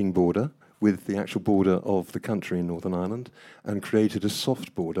trading border with the actual border of the country in Northern Ireland and created a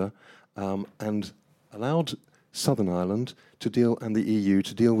soft border and allowed Southern Ireland to deal, and the EU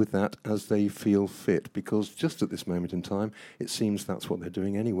to deal with that as they feel fit, because just at this moment in time, it seems that's what they're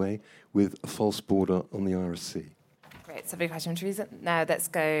doing anyway, with a false border on the Irish Sea. Great, so big question, Theresa. Now let's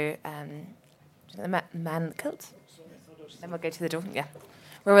go to the man in the kilt. Then we'll go to the door. Yeah.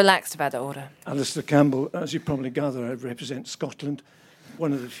 We're relaxed about the order. Alistair Campbell, as you probably gather, I represent Scotland,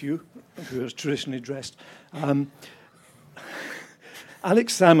 one of the few who is traditionally dressed.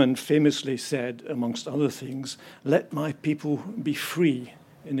 Alex Salmond famously said, amongst other things, "Let my people be free,"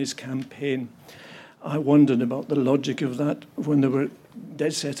 in his campaign. I wondered about the logic of that when they were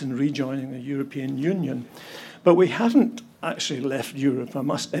dead set in rejoining the European Union. But we haven't actually left Europe. I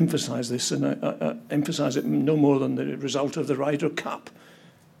must emphasise this, and I emphasise it no more than the result of the Ryder Cup.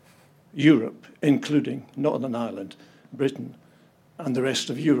 Europe, including Northern Ireland, Britain, and the rest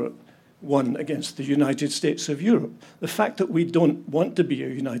of Europe, won against the United States of Europe. The fact that we don't want to be a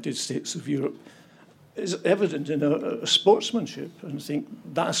United States of Europe is evident in our sportsmanship, and I think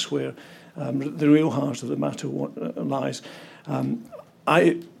that's where the real heart of the matter lies.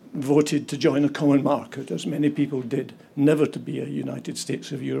 I voted to join a common market, as many people did, never to be a United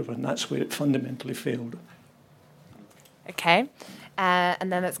States of Europe, and that's where it fundamentally failed. Okay,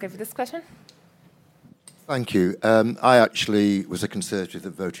 and then let's go for this question. Thank you. I actually was a Conservative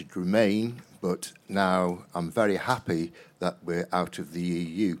that voted to remain, but now I'm very happy that we're out of the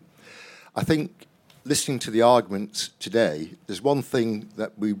EU. I think, listening to the arguments today, there's one thing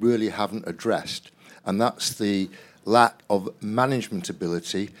that we really haven't addressed, and that's the lack of management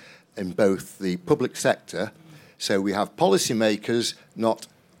ability in both the public sector. So we have policymakers, not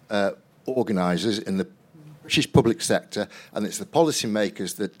organisers in the British public sector, and it's the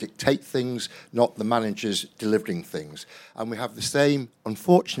policymakers that dictate things, not the managers delivering things. And we have the same,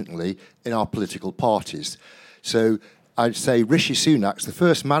 unfortunately, in our political parties. So I'd say Rishi Sunak's the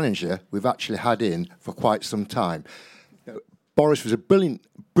first manager we've actually had in for quite some time. Boris was a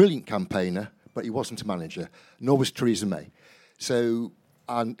brilliant campaigner, but he wasn't a manager, nor was Theresa May. So,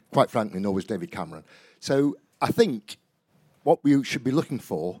 and quite frankly, nor was David Cameron. So I think what we should be looking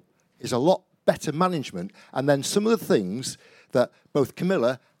for is a lot better management, and then some of the things that both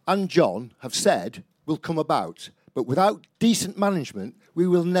Camilla and John have said will come about. But without decent management, we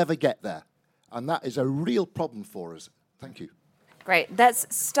will never get there. And that is a real problem for us. Thank you. Great.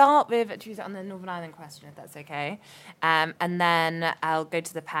 Let's start with Theresa on the Northern Ireland question, if that's okay. And then I'll go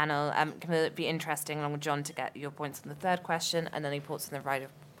to the panel. Camilla, it'd be interesting, along with John, to get your points on the third question, and then any points on the right.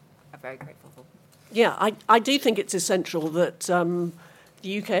 I'm very grateful for. Yeah, I do think it's essential that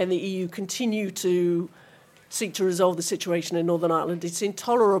the UK and the EU continue to seek to resolve the situation in Northern Ireland. It's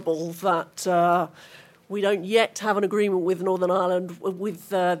intolerable that we don't yet have an agreement with Northern Ireland, with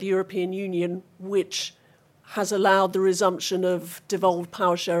the European Union, which has allowed the resumption of devolved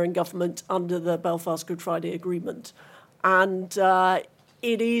power-sharing government under the Belfast Good Friday Agreement. And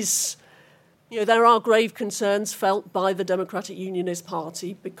it is, there are grave concerns felt by the Democratic Unionist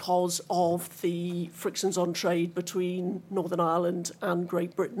Party because of the frictions on trade between Northern Ireland and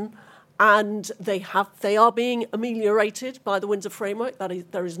Great Britain. And they are being ameliorated by the Windsor Framework.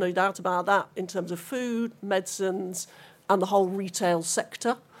 There is no doubt about that in terms of food, medicines, and the whole retail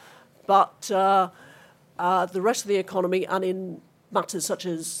sector. But the rest of the economy, and in matters such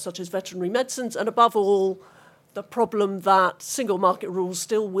as veterinary medicines, and above all, the problem that single market rules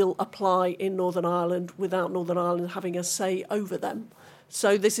still will apply in Northern Ireland without Northern Ireland having a say over them.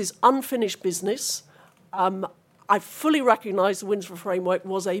 So this is unfinished business. I fully recognise the Windsor Framework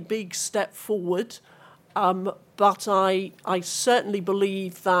was a big step forward, but I certainly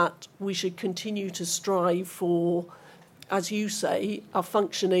believe that we should continue to strive for, as you say, a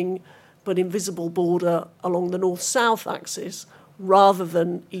functioning but invisible border along the north-south axis rather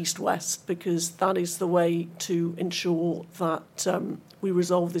than east-west, because that is the way to ensure that we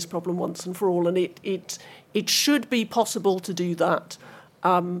resolve this problem once and for all. And it should be possible to do that,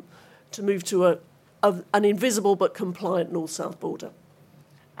 to move to an invisible but compliant north-south border.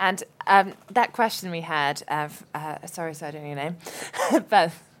 And that question we had, sorry, I don't know your name,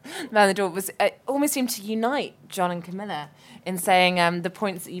 but man the door was almost seemed to unite John and Camilla in saying the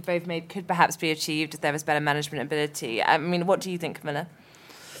points that you both made could perhaps be achieved if there was better management ability. I mean, what do you think, Camilla?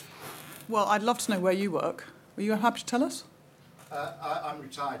 Well, I'd love to know where you work. Are you happy to tell us? I'm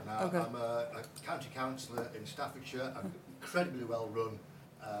retired now. Okay. I'm a county councillor in Staffordshire, an incredibly well-run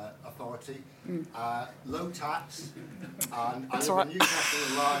authority. Low tax, and I live in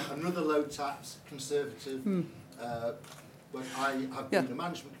Newcastle line, another low tax Conservative. But I have been a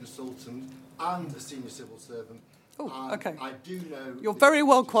management consultant and a senior civil servant, Oh, okay. I do know... You're very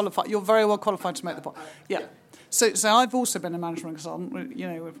well qualified. You're very well qualified to make the point. Yeah. So I've also been a management consultant,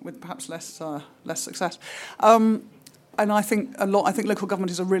 with perhaps less success. And I think local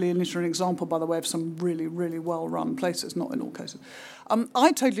government is a really interesting example, by the way, of some really, really well-run places, not in all cases.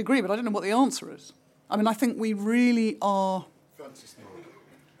 I totally agree, but I don't know what the answer is. I mean, I think we really are...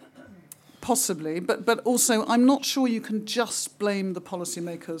 Possibly, but also I'm not sure you can just blame the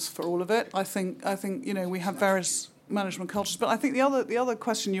policymakers for all of it. I think we have various management cultures, but I think the other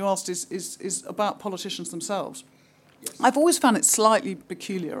question you asked is about politicians themselves. Yes. I've always found it slightly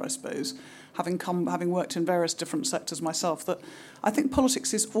peculiar, I suppose, having worked in various different sectors myself, that I think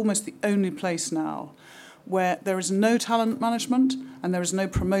politics is almost the only place now where there is no talent management and there is no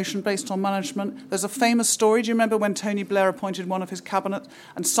promotion based on management. There's a famous story. Do you remember when Tony Blair appointed one of his cabinet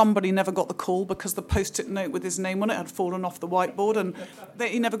and somebody never got the call because the Post-it note with his name on it had fallen off the whiteboard and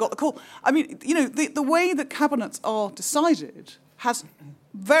he never got the call? I mean, the way that cabinets are decided has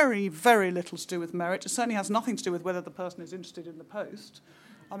very, very little to do with merit. It certainly has nothing to do with whether the person is interested in the post.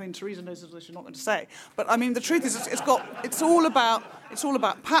 I mean, Theresa knows this, you're not going to say. But I mean, the truth is, it's all about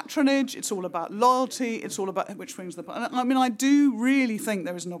patronage. It's all about loyalty. It's all about which brings the. And I mean, I do really think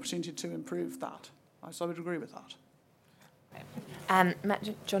there is an opportunity to improve that. So I would agree with that.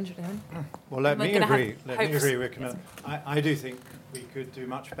 John, do you want to? Well, let me agree with Camilla. I do think we could do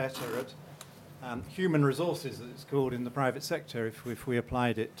much better at human resources, as it's called in the private sector, if we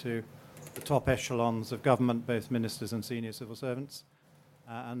applied it to the top echelons of government, both ministers and senior civil servants.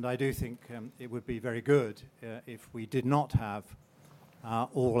 And I do think it would be very good if we did not have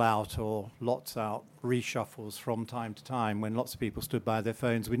all-out or lots-out reshuffles from time to time when lots of people stood by their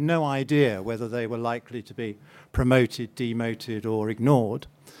phones with no idea whether they were likely to be promoted, demoted or ignored,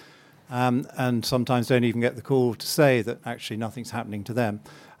 and sometimes don't even get the call to say that actually nothing's happening to them.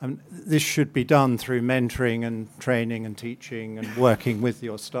 This should be done through mentoring and training and teaching and working with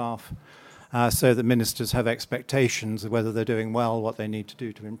your staff. So that ministers have expectations of whether they're doing well, what they need to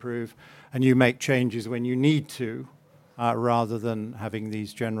do to improve, and you make changes when you need to, rather than having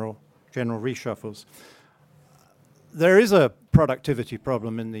these general reshuffles. There is a productivity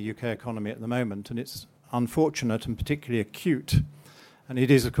problem in the UK economy at the moment, and it's unfortunate and particularly acute, and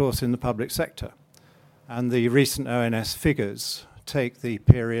it is, of course, in the public sector. And the recent ONS figures take the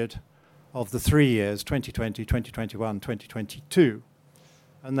period of the 3 years, 2020, 2021, 2022,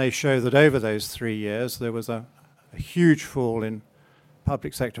 and they show that over those 3 years there was a huge fall in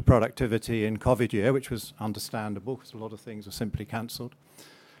public sector productivity in COVID year, which was understandable because a lot of things were simply cancelled.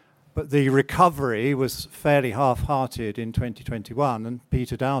 But the recovery was fairly half-hearted in 2021 and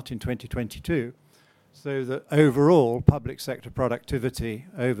petered out in 2022, so that overall public sector productivity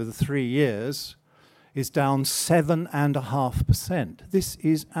over the 3 years is down 7.5%. This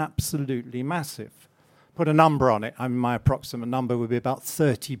is absolutely massive. Put a number on it, my approximate number would be about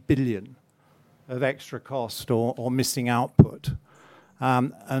 30 billion of extra cost or missing output.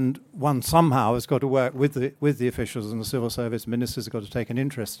 And one somehow has got to work with the officials and the civil service. Ministers have got to take an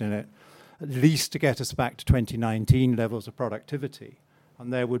interest in it, at least to get us back to 2019 levels of productivity.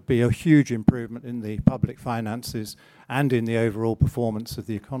 And there would be a huge improvement in the public finances and in the overall performance of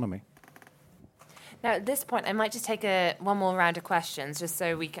the economy. Now, at this point, I might just take one more round of questions, just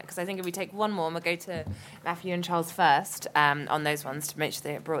so we can, because I think if we take one more, and we'll go to Matthew and Charles first on those ones to make sure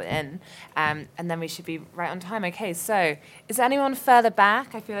they get brought in, and then we should be right on time. Okay, so is there anyone further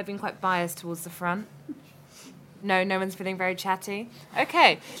back? I feel I've been quite biased towards the front. No one's feeling very chatty.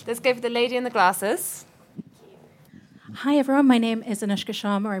 Okay, let's go for the lady in the glasses. Hi everyone, my name is Anushka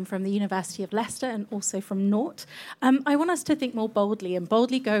Sharma. I'm from the University of Leicester and also from Naught. I want us to think more boldly and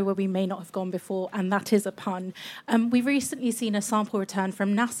boldly go where we may not have gone before, and that is a pun. We've recently seen a sample return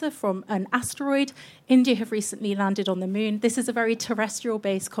from NASA from an asteroid. India have recently landed on the moon. This is a very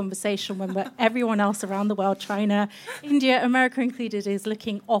terrestrial-based conversation when everyone else around the world, China, India, America included, is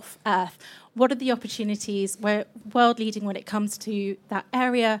looking off Earth. What are the opportunities? We're world leading when it comes to that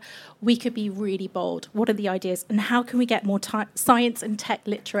area. We could be really bold. What are the ideas? And how can we get more science and tech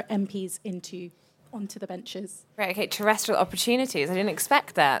literate MPs onto the benches? Right, okay, terrestrial opportunities. I didn't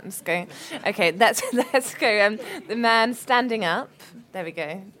expect that. Let's go. Okay, let's go. The man standing up. There we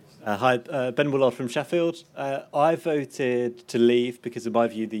go. Hi, Ben Willard from Sheffield. I voted to leave because, in my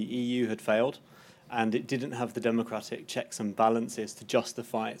view, the EU had failed. And it didn't have the democratic checks and balances to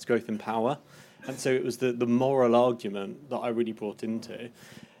justify its growth and power. And so it was the moral argument that I really brought into.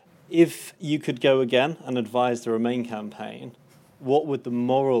 If you could go again and advise the Remain campaign, what would the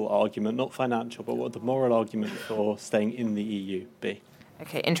moral argument, not financial, but what would the moral argument for staying in the EU be?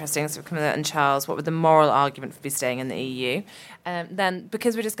 Okay, interesting. So Camilla and Charles, what would the moral argument for be staying in the EU? Then,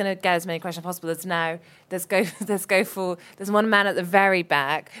 because we're just going to get as many questions as possible as now, let's go for, there's one man at the very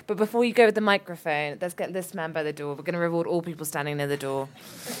back, but before you go with the microphone, let's get this man by the door. We're going to reward all people standing near the door.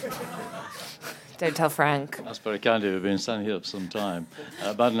 Don't tell Frank. That's very kind of you. I've been standing here for some time.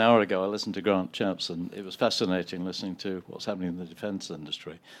 About an hour ago, I listened to Grant Shapps, and it was fascinating listening to what's happening in the defence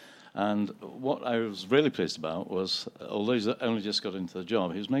industry. And what I was really pleased about was, although he's only just got into the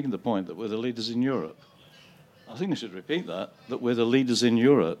job, he was making the point that we're the leaders in Europe. I think I should repeat that we're the leaders in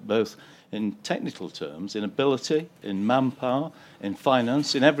Europe, both in technical terms, in ability, in manpower, in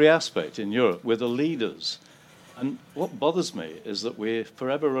finance, in every aspect in Europe. We're the leaders. And what bothers me is that we're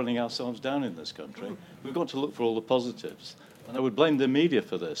forever running ourselves down in this country. We've got to look for all the positives. And I would blame the media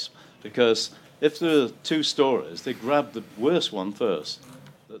for this, because if there are two stories, they grab the worst one first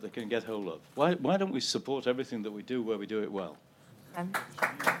that they can get hold of. Why don't we support everything that we do where we do it well?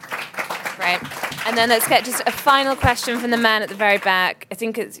 Right. And then let's get just a final question from the man at the very back. I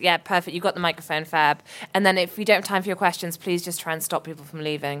think it's, perfect. You've got the microphone, Fab. And then if we don't have time for your questions, please just try and stop people from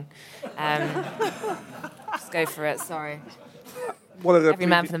leaving. Just go for it, sorry. Every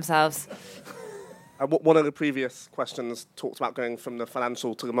man for themselves. One of the previous questions talked about going from the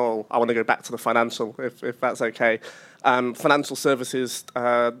financial to the moral. I want to go back to the financial, if that's okay. Financial services,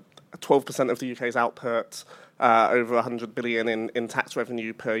 12% of the UK's output, over 100 billion in tax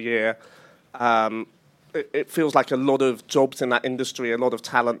revenue per year. It feels like a lot of jobs in that industry, a lot of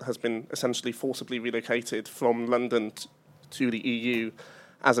talent has been essentially forcibly relocated from London to the EU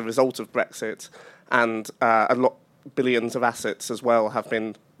as a result of Brexit, and billions of assets as well have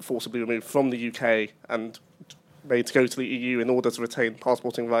been forcibly removed from the UK and made to go to the EU in order to retain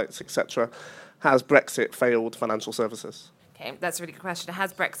passporting rights, etc. Has Brexit failed financial services? Okay, that's a really good question.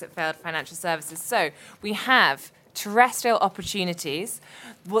 Has Brexit failed financial services? So we have terrestrial opportunities.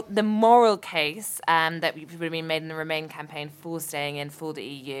 What the moral case that would have been made in the Remain campaign for staying in for the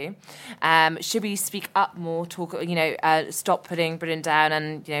EU? Should we speak up more? Stop putting Britain down,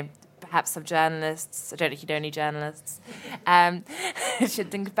 and perhaps some journalists, I don't know if you know any journalists, should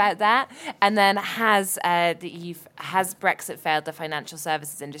think about that. And then has Brexit failed the financial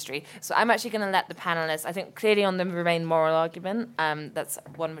services industry? So I'm actually going to let the panellists, I think clearly on the Remain moral argument, that's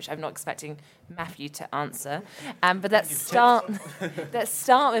one which I'm not expecting Matthew to answer. But let's start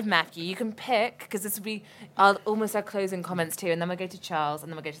with Matthew. You can pick, because this will be almost our closing comments too, and then we'll go to Charles, and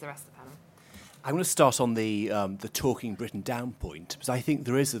then we'll go to the rest of the panel. I'm going to start on the talking Britain down point, because I think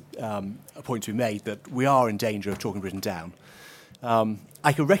there is a point to be made that we are in danger of talking Britain down.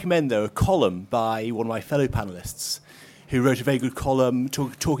 I could recommend, though, a column by one of my fellow panellists who wrote a very good column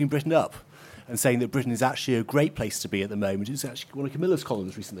talking Britain up and saying that Britain is actually a great place to be at the moment. It was actually one of Camilla's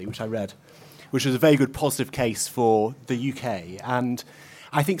columns recently, which I read, which was a very good positive case for the UK. And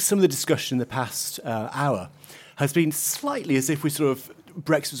I think some of the discussion in the past hour has been slightly as if we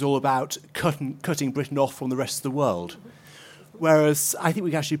Brexit was all about cutting Britain off from the rest of the world. Whereas I think we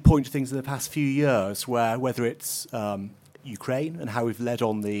can actually point to things in the past few years where, whether it's Ukraine and how we've led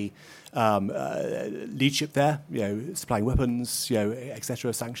on the leadership there, supplying weapons,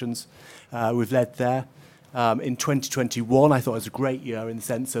 etc., sanctions, we've led there. In 2021, I thought it was a great year in the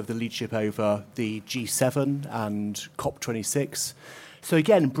sense of the leadership over the G7 and COP26. So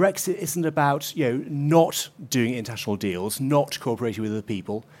again, Brexit isn't about not doing international deals, not cooperating with other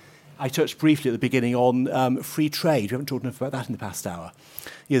people. I touched briefly at the beginning on free trade. We haven't talked enough about that in the past hour.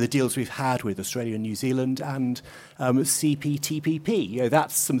 The deals we've had with Australia and New Zealand and CPTPP.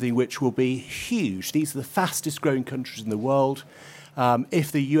 That's something which will be huge. These are the fastest growing countries in the world.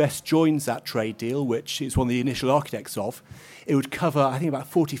 If the US joins that trade deal, which is one of the initial architects of, it would cover, I think, about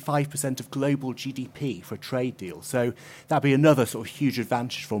 45% of global GDP for a trade deal. So that'd be another huge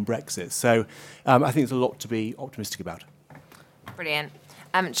advantage from Brexit. So I think there's a lot to be optimistic about. Brilliant.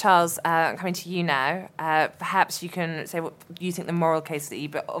 Charles, coming to you now. Perhaps you can say what you think the moral case of the EU,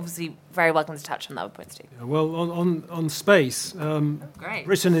 but obviously very welcome to touch on the other points too. Yeah, well, on space,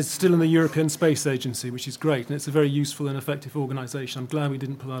 Britain is still in the European Space Agency, which is great, and it's a very useful and effective organisation. I'm glad we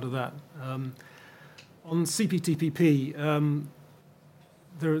didn't pull out of that. On CPTPP,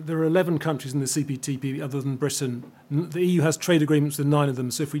 there are 11 countries in the CPTPP other than Britain. The EU has trade agreements with 9 of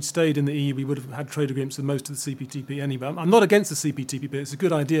them, so if we'd stayed in the EU, we would have had trade agreements with most of the CPTPP anyway. I'm not against the CPTPP, it's a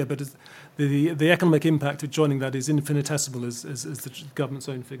good idea, but the economic impact of joining that is infinitesimal, as the government's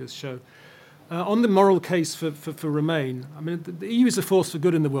own figures show. On the moral case for Remain, I mean, the EU is a force for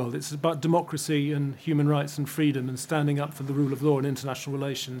good in the world. It's about democracy and human rights and freedom and standing up for the rule of law and international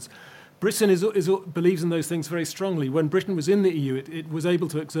relations. Britain believes in those things very strongly. When Britain was in the EU, it was able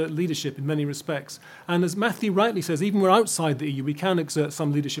to exert leadership in many respects. And as Matthew rightly says, even we're outside the EU, we can exert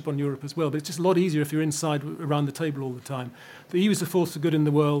some leadership on Europe as well. But it's just a lot easier if you're inside around the table all the time. The EU is a force for good in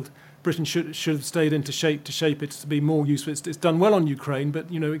the world. Britain should have stayed in to shape it to be more useful. It's done well on Ukraine, but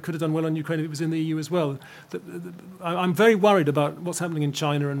it could have done well on Ukraine if it was in the EU as well. I'm very worried about what's happening in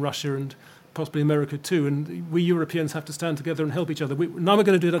China and Russia and possibly America too, and we Europeans have to stand together and help each other. Now we're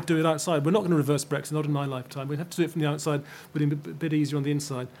going to do it outside. We're not going to reverse Brexit, not in my lifetime. We have to do it from the outside, but a bit easier on the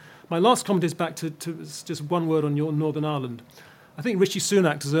inside. My last comment is back to just one word on your Northern Ireland. I think Rishi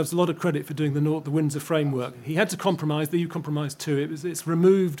Sunak deserves a lot of credit for doing the Windsor framework. He had to compromise. The EU compromised too. It's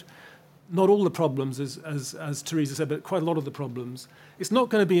removed not all the problems, as Theresa said, but quite a lot of the problems. It's not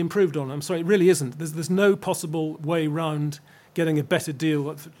going to be improved on. I'm sorry, it really isn't. There's no possible way round getting a better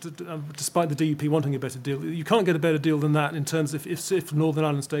deal, despite the DUP wanting a better deal. You can't get a better deal than that in terms of if Northern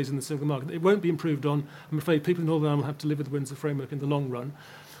Ireland stays in the single market. It won't be improved on. I'm afraid people in Northern Ireland will have to live with the Windsor framework in the long run.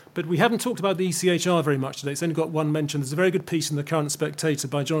 But we haven't talked about the ECHR very much today. It's only got one mention. There's a very good piece in the Current Spectator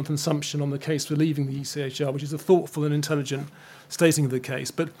by Jonathan Sumption on the case for leaving the ECHR, which is a thoughtful and intelligent stating of the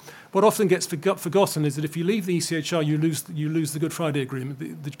case. But what often gets forgotten is that if you leave the ECHR, you lose the Good Friday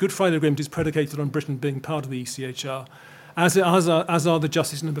Agreement. The Good Friday Agreement is predicated on Britain being part of the ECHR, as are the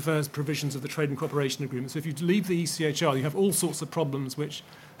Justice and Home Affairs provisions of the Trade and Cooperation Agreement. So if you leave the ECHR, you have all sorts of problems which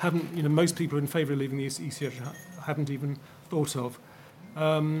most people in favour of leaving the ECHR haven't even thought of.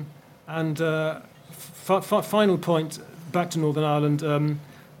 Final point, back to Northern Ireland.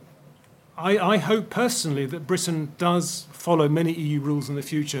 I hope personally that Britain does follow many EU rules in the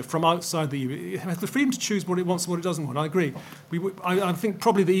future from outside the EU. It has the freedom to choose what it wants and what it doesn't want. I agree. I think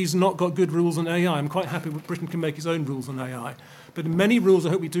probably the EU's not got good rules on AI. I'm quite happy that Britain can make its own rules on AI. But many rules I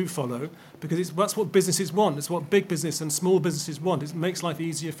hope we do follow, because that's what businesses want. It's what big business and small businesses want. It makes life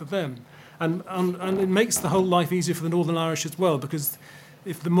easier for them. And it makes the whole life easier for the Northern Irish as well, because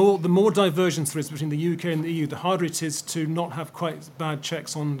if the more divergence there is between the UK and the EU, the harder it is to not have quite bad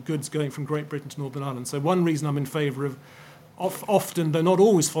checks on goods going from Great Britain to Northern Ireland. So one reason I'm in favour of often, though not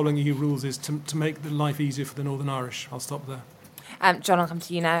always, following EU rules is to make the life easier for the Northern Irish. I'll stop there. John, I'll come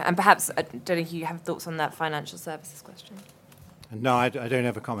to you now. And perhaps, I don't know if you have thoughts on that financial services question. No, I don't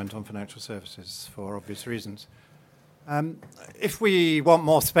have a comment on financial services for obvious reasons. If we want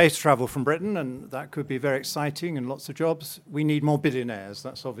more space travel from Britain, and that could be very exciting and lots of jobs, we need more billionaires.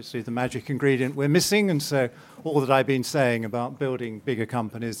 That's obviously the magic ingredient we're missing. And so all that I've been saying about building bigger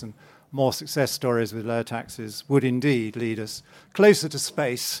companies and more success stories with lower taxes would indeed lead us closer to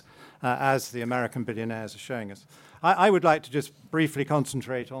space, as the American billionaires are showing us. I would like to just briefly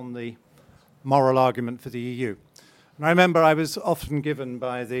concentrate on the moral argument for the EU. And I remember I was often given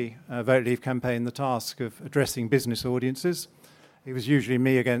by the Vote Leave campaign the task of addressing business audiences. It was usually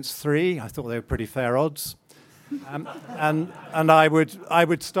me against three. I thought they were pretty fair odds. And I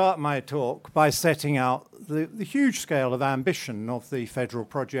would start my talk by setting out the huge scale of ambition of the federal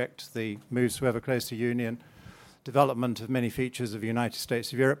project, the moves to ever closer union, development of many features of the United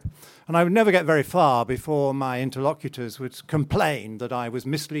States of Europe. And I would never get very far before my interlocutors would complain that I was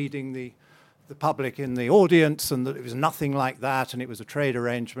misleading the public in the audience and that it was nothing like that and it was a trade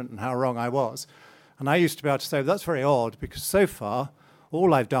arrangement and how wrong I was. And I used to be able to say, well, that's very odd, because so far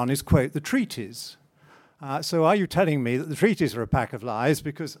all I've done is quote the treaties. So are you telling me that the treaties are a pack of lies?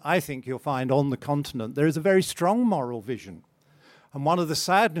 Because I think you'll find on the continent there is a very strong moral vision. And one of the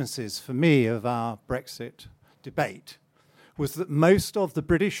sadnesses for me of our Brexit debate was that most of the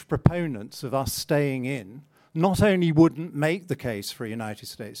British proponents of us staying in not only wouldn't make the case for a United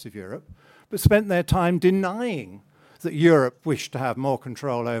States of Europe, but spent their time denying that Europe wished to have more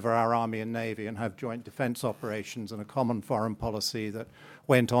control over our army and navy and have joint defence operations and a common foreign policy that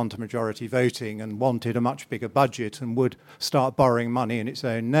went on to majority voting and wanted a much bigger budget and would start borrowing money in its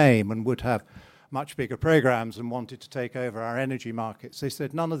own name and would have much bigger programmes and wanted to take over our energy markets. They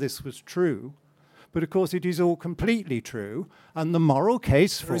said none of this was true. But of course it is all completely true, and the moral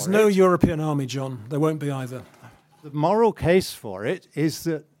case for it... There is no European army, John. There won't be either. The moral case for it is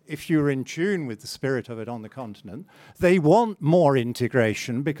that if you're in tune with the spirit of it on the continent, they want more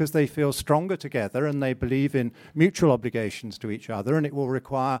integration because they feel stronger together and they believe in mutual obligations to each other, and it will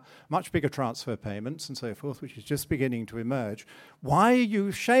require much bigger transfer payments and so forth, which is just beginning to emerge. Why are you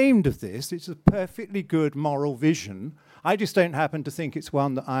ashamed of this? It's a perfectly good moral vision. I just don't happen to think it's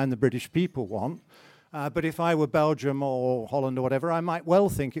one that I and the British people want. But if I were Belgium or Holland or whatever, I might well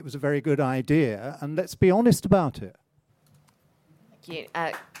think it was a very good idea, and let's be honest about it. Thank you.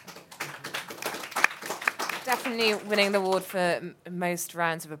 Definitely winning the award for most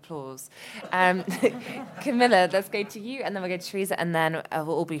rounds of applause. Camilla, let's go to you, and then we'll go to Theresa, and then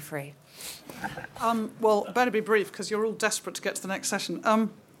we'll all be free. Well, better be brief, because you're all desperate to get to the next session.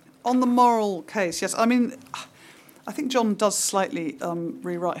 On the moral case, yes, I mean, I think John does slightly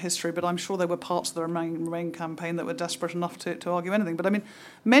rewrite history, but I'm sure there were parts of the Remain campaign that were desperate enough to argue anything. But I mean,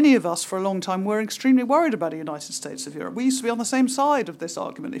 many of us for a long time were extremely worried about the United States of Europe. We used to be on the same side of this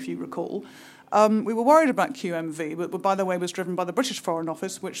argument, if you recall. We were worried about QMV, but by the way, was driven by the British Foreign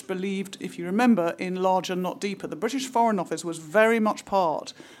Office, which believed, if you remember, in larger, not deeper. The British Foreign Office was very much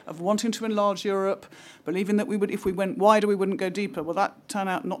part of wanting to enlarge Europe, believing that we would, if we went wider, we wouldn't go deeper. Well, that turned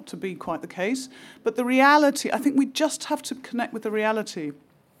out not to be quite the case. But the reality, I think we just have to connect with the reality.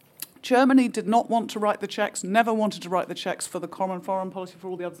 Germany did not want to write the checks, never wanted to write the checks for the common foreign policy, for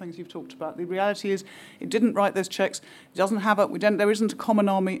all the other things you've talked about. The reality is it didn't write those checks. It doesn't have it. There isn't a common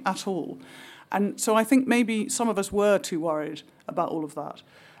army at all. And so I think maybe some of us were too worried about all of that.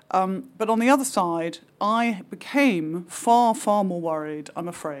 But on the other side, I became far, far more worried, I'm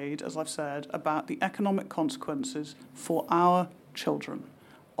afraid, as I've said, about the economic consequences for our children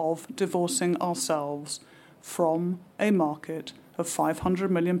of divorcing ourselves from a market of 500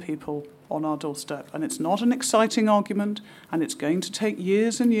 million people on our doorstep. And it's not an exciting argument, and it's going to take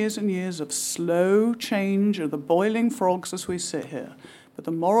years and years and years of slow change of the boiling frogs as we sit here. But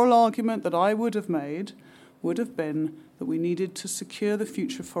the moral argument that I would have made would have been that we needed to secure the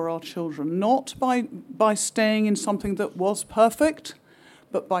future for our children, not by staying in something that was perfect,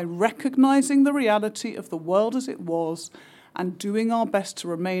 but by recognizing the reality of the world as it was and doing our best to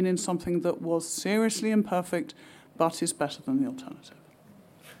remain in something that was seriously imperfect, but is better than the alternative.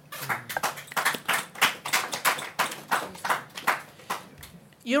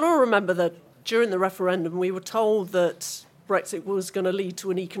 You'll all remember that during the referendum we were told that Brexit was going to lead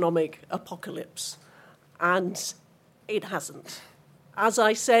to an economic apocalypse, and it hasn't. As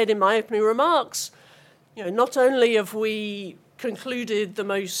I said in my opening remarks, not only have we concluded the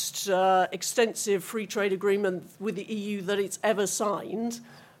most extensive free trade agreement with the EU that it's ever signed,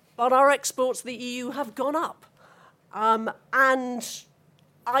 but our exports to the EU have gone up. And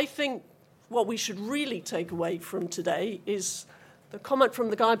I think what we should really take away from today is the comment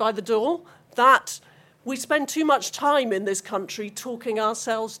from the guy by the door that we spend too much time in this country talking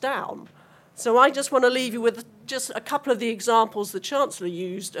ourselves down. So I just want to leave you with just a couple of the examples the Chancellor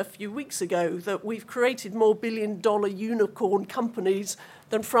used a few weeks ago, that we've created more billion-dollar unicorn companies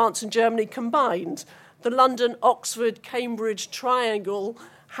than France and Germany combined. The London, Oxford, Cambridge triangle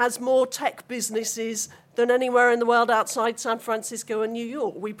has more tech businesses than anywhere in the world outside San Francisco and New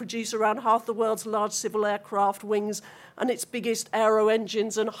York. We produce around half the world's large civil aircraft wings and its biggest aero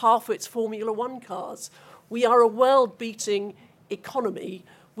engines and half its Formula One cars. We are a world-beating economy.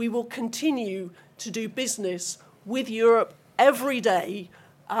 We will continue to do business with Europe every day.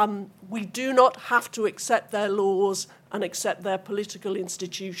 We do not have to accept their laws and accept their political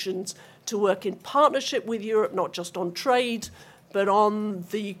institutions to work in partnership with Europe, not just on trade, but on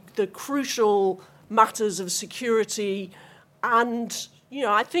the crucial matters of security. And,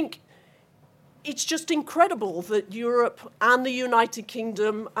 I think it's just incredible that Europe and the United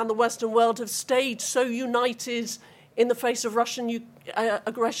Kingdom and the Western world have stayed so united in the face of Russian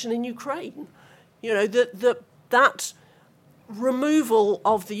aggression in Ukraine. That removal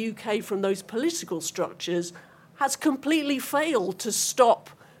of the UK from those political structures has completely failed to stop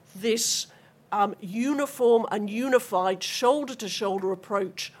this uniform and unified shoulder-to-shoulder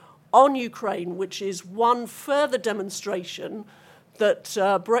approach on Ukraine, which is one further demonstration that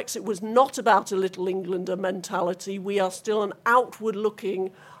Brexit was not about a Little Englander mentality. We are still an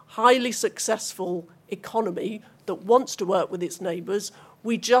outward-looking, highly successful economy that wants to work with its neighbours.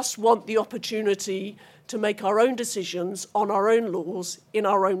 We just want the opportunity to make our own decisions on our own laws in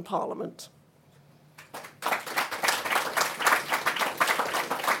our own parliament.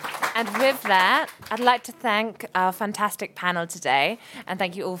 And with that, I'd like to thank our fantastic panel today, and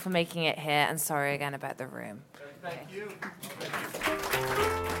thank you all for making it here, and sorry again about the room. Thank you.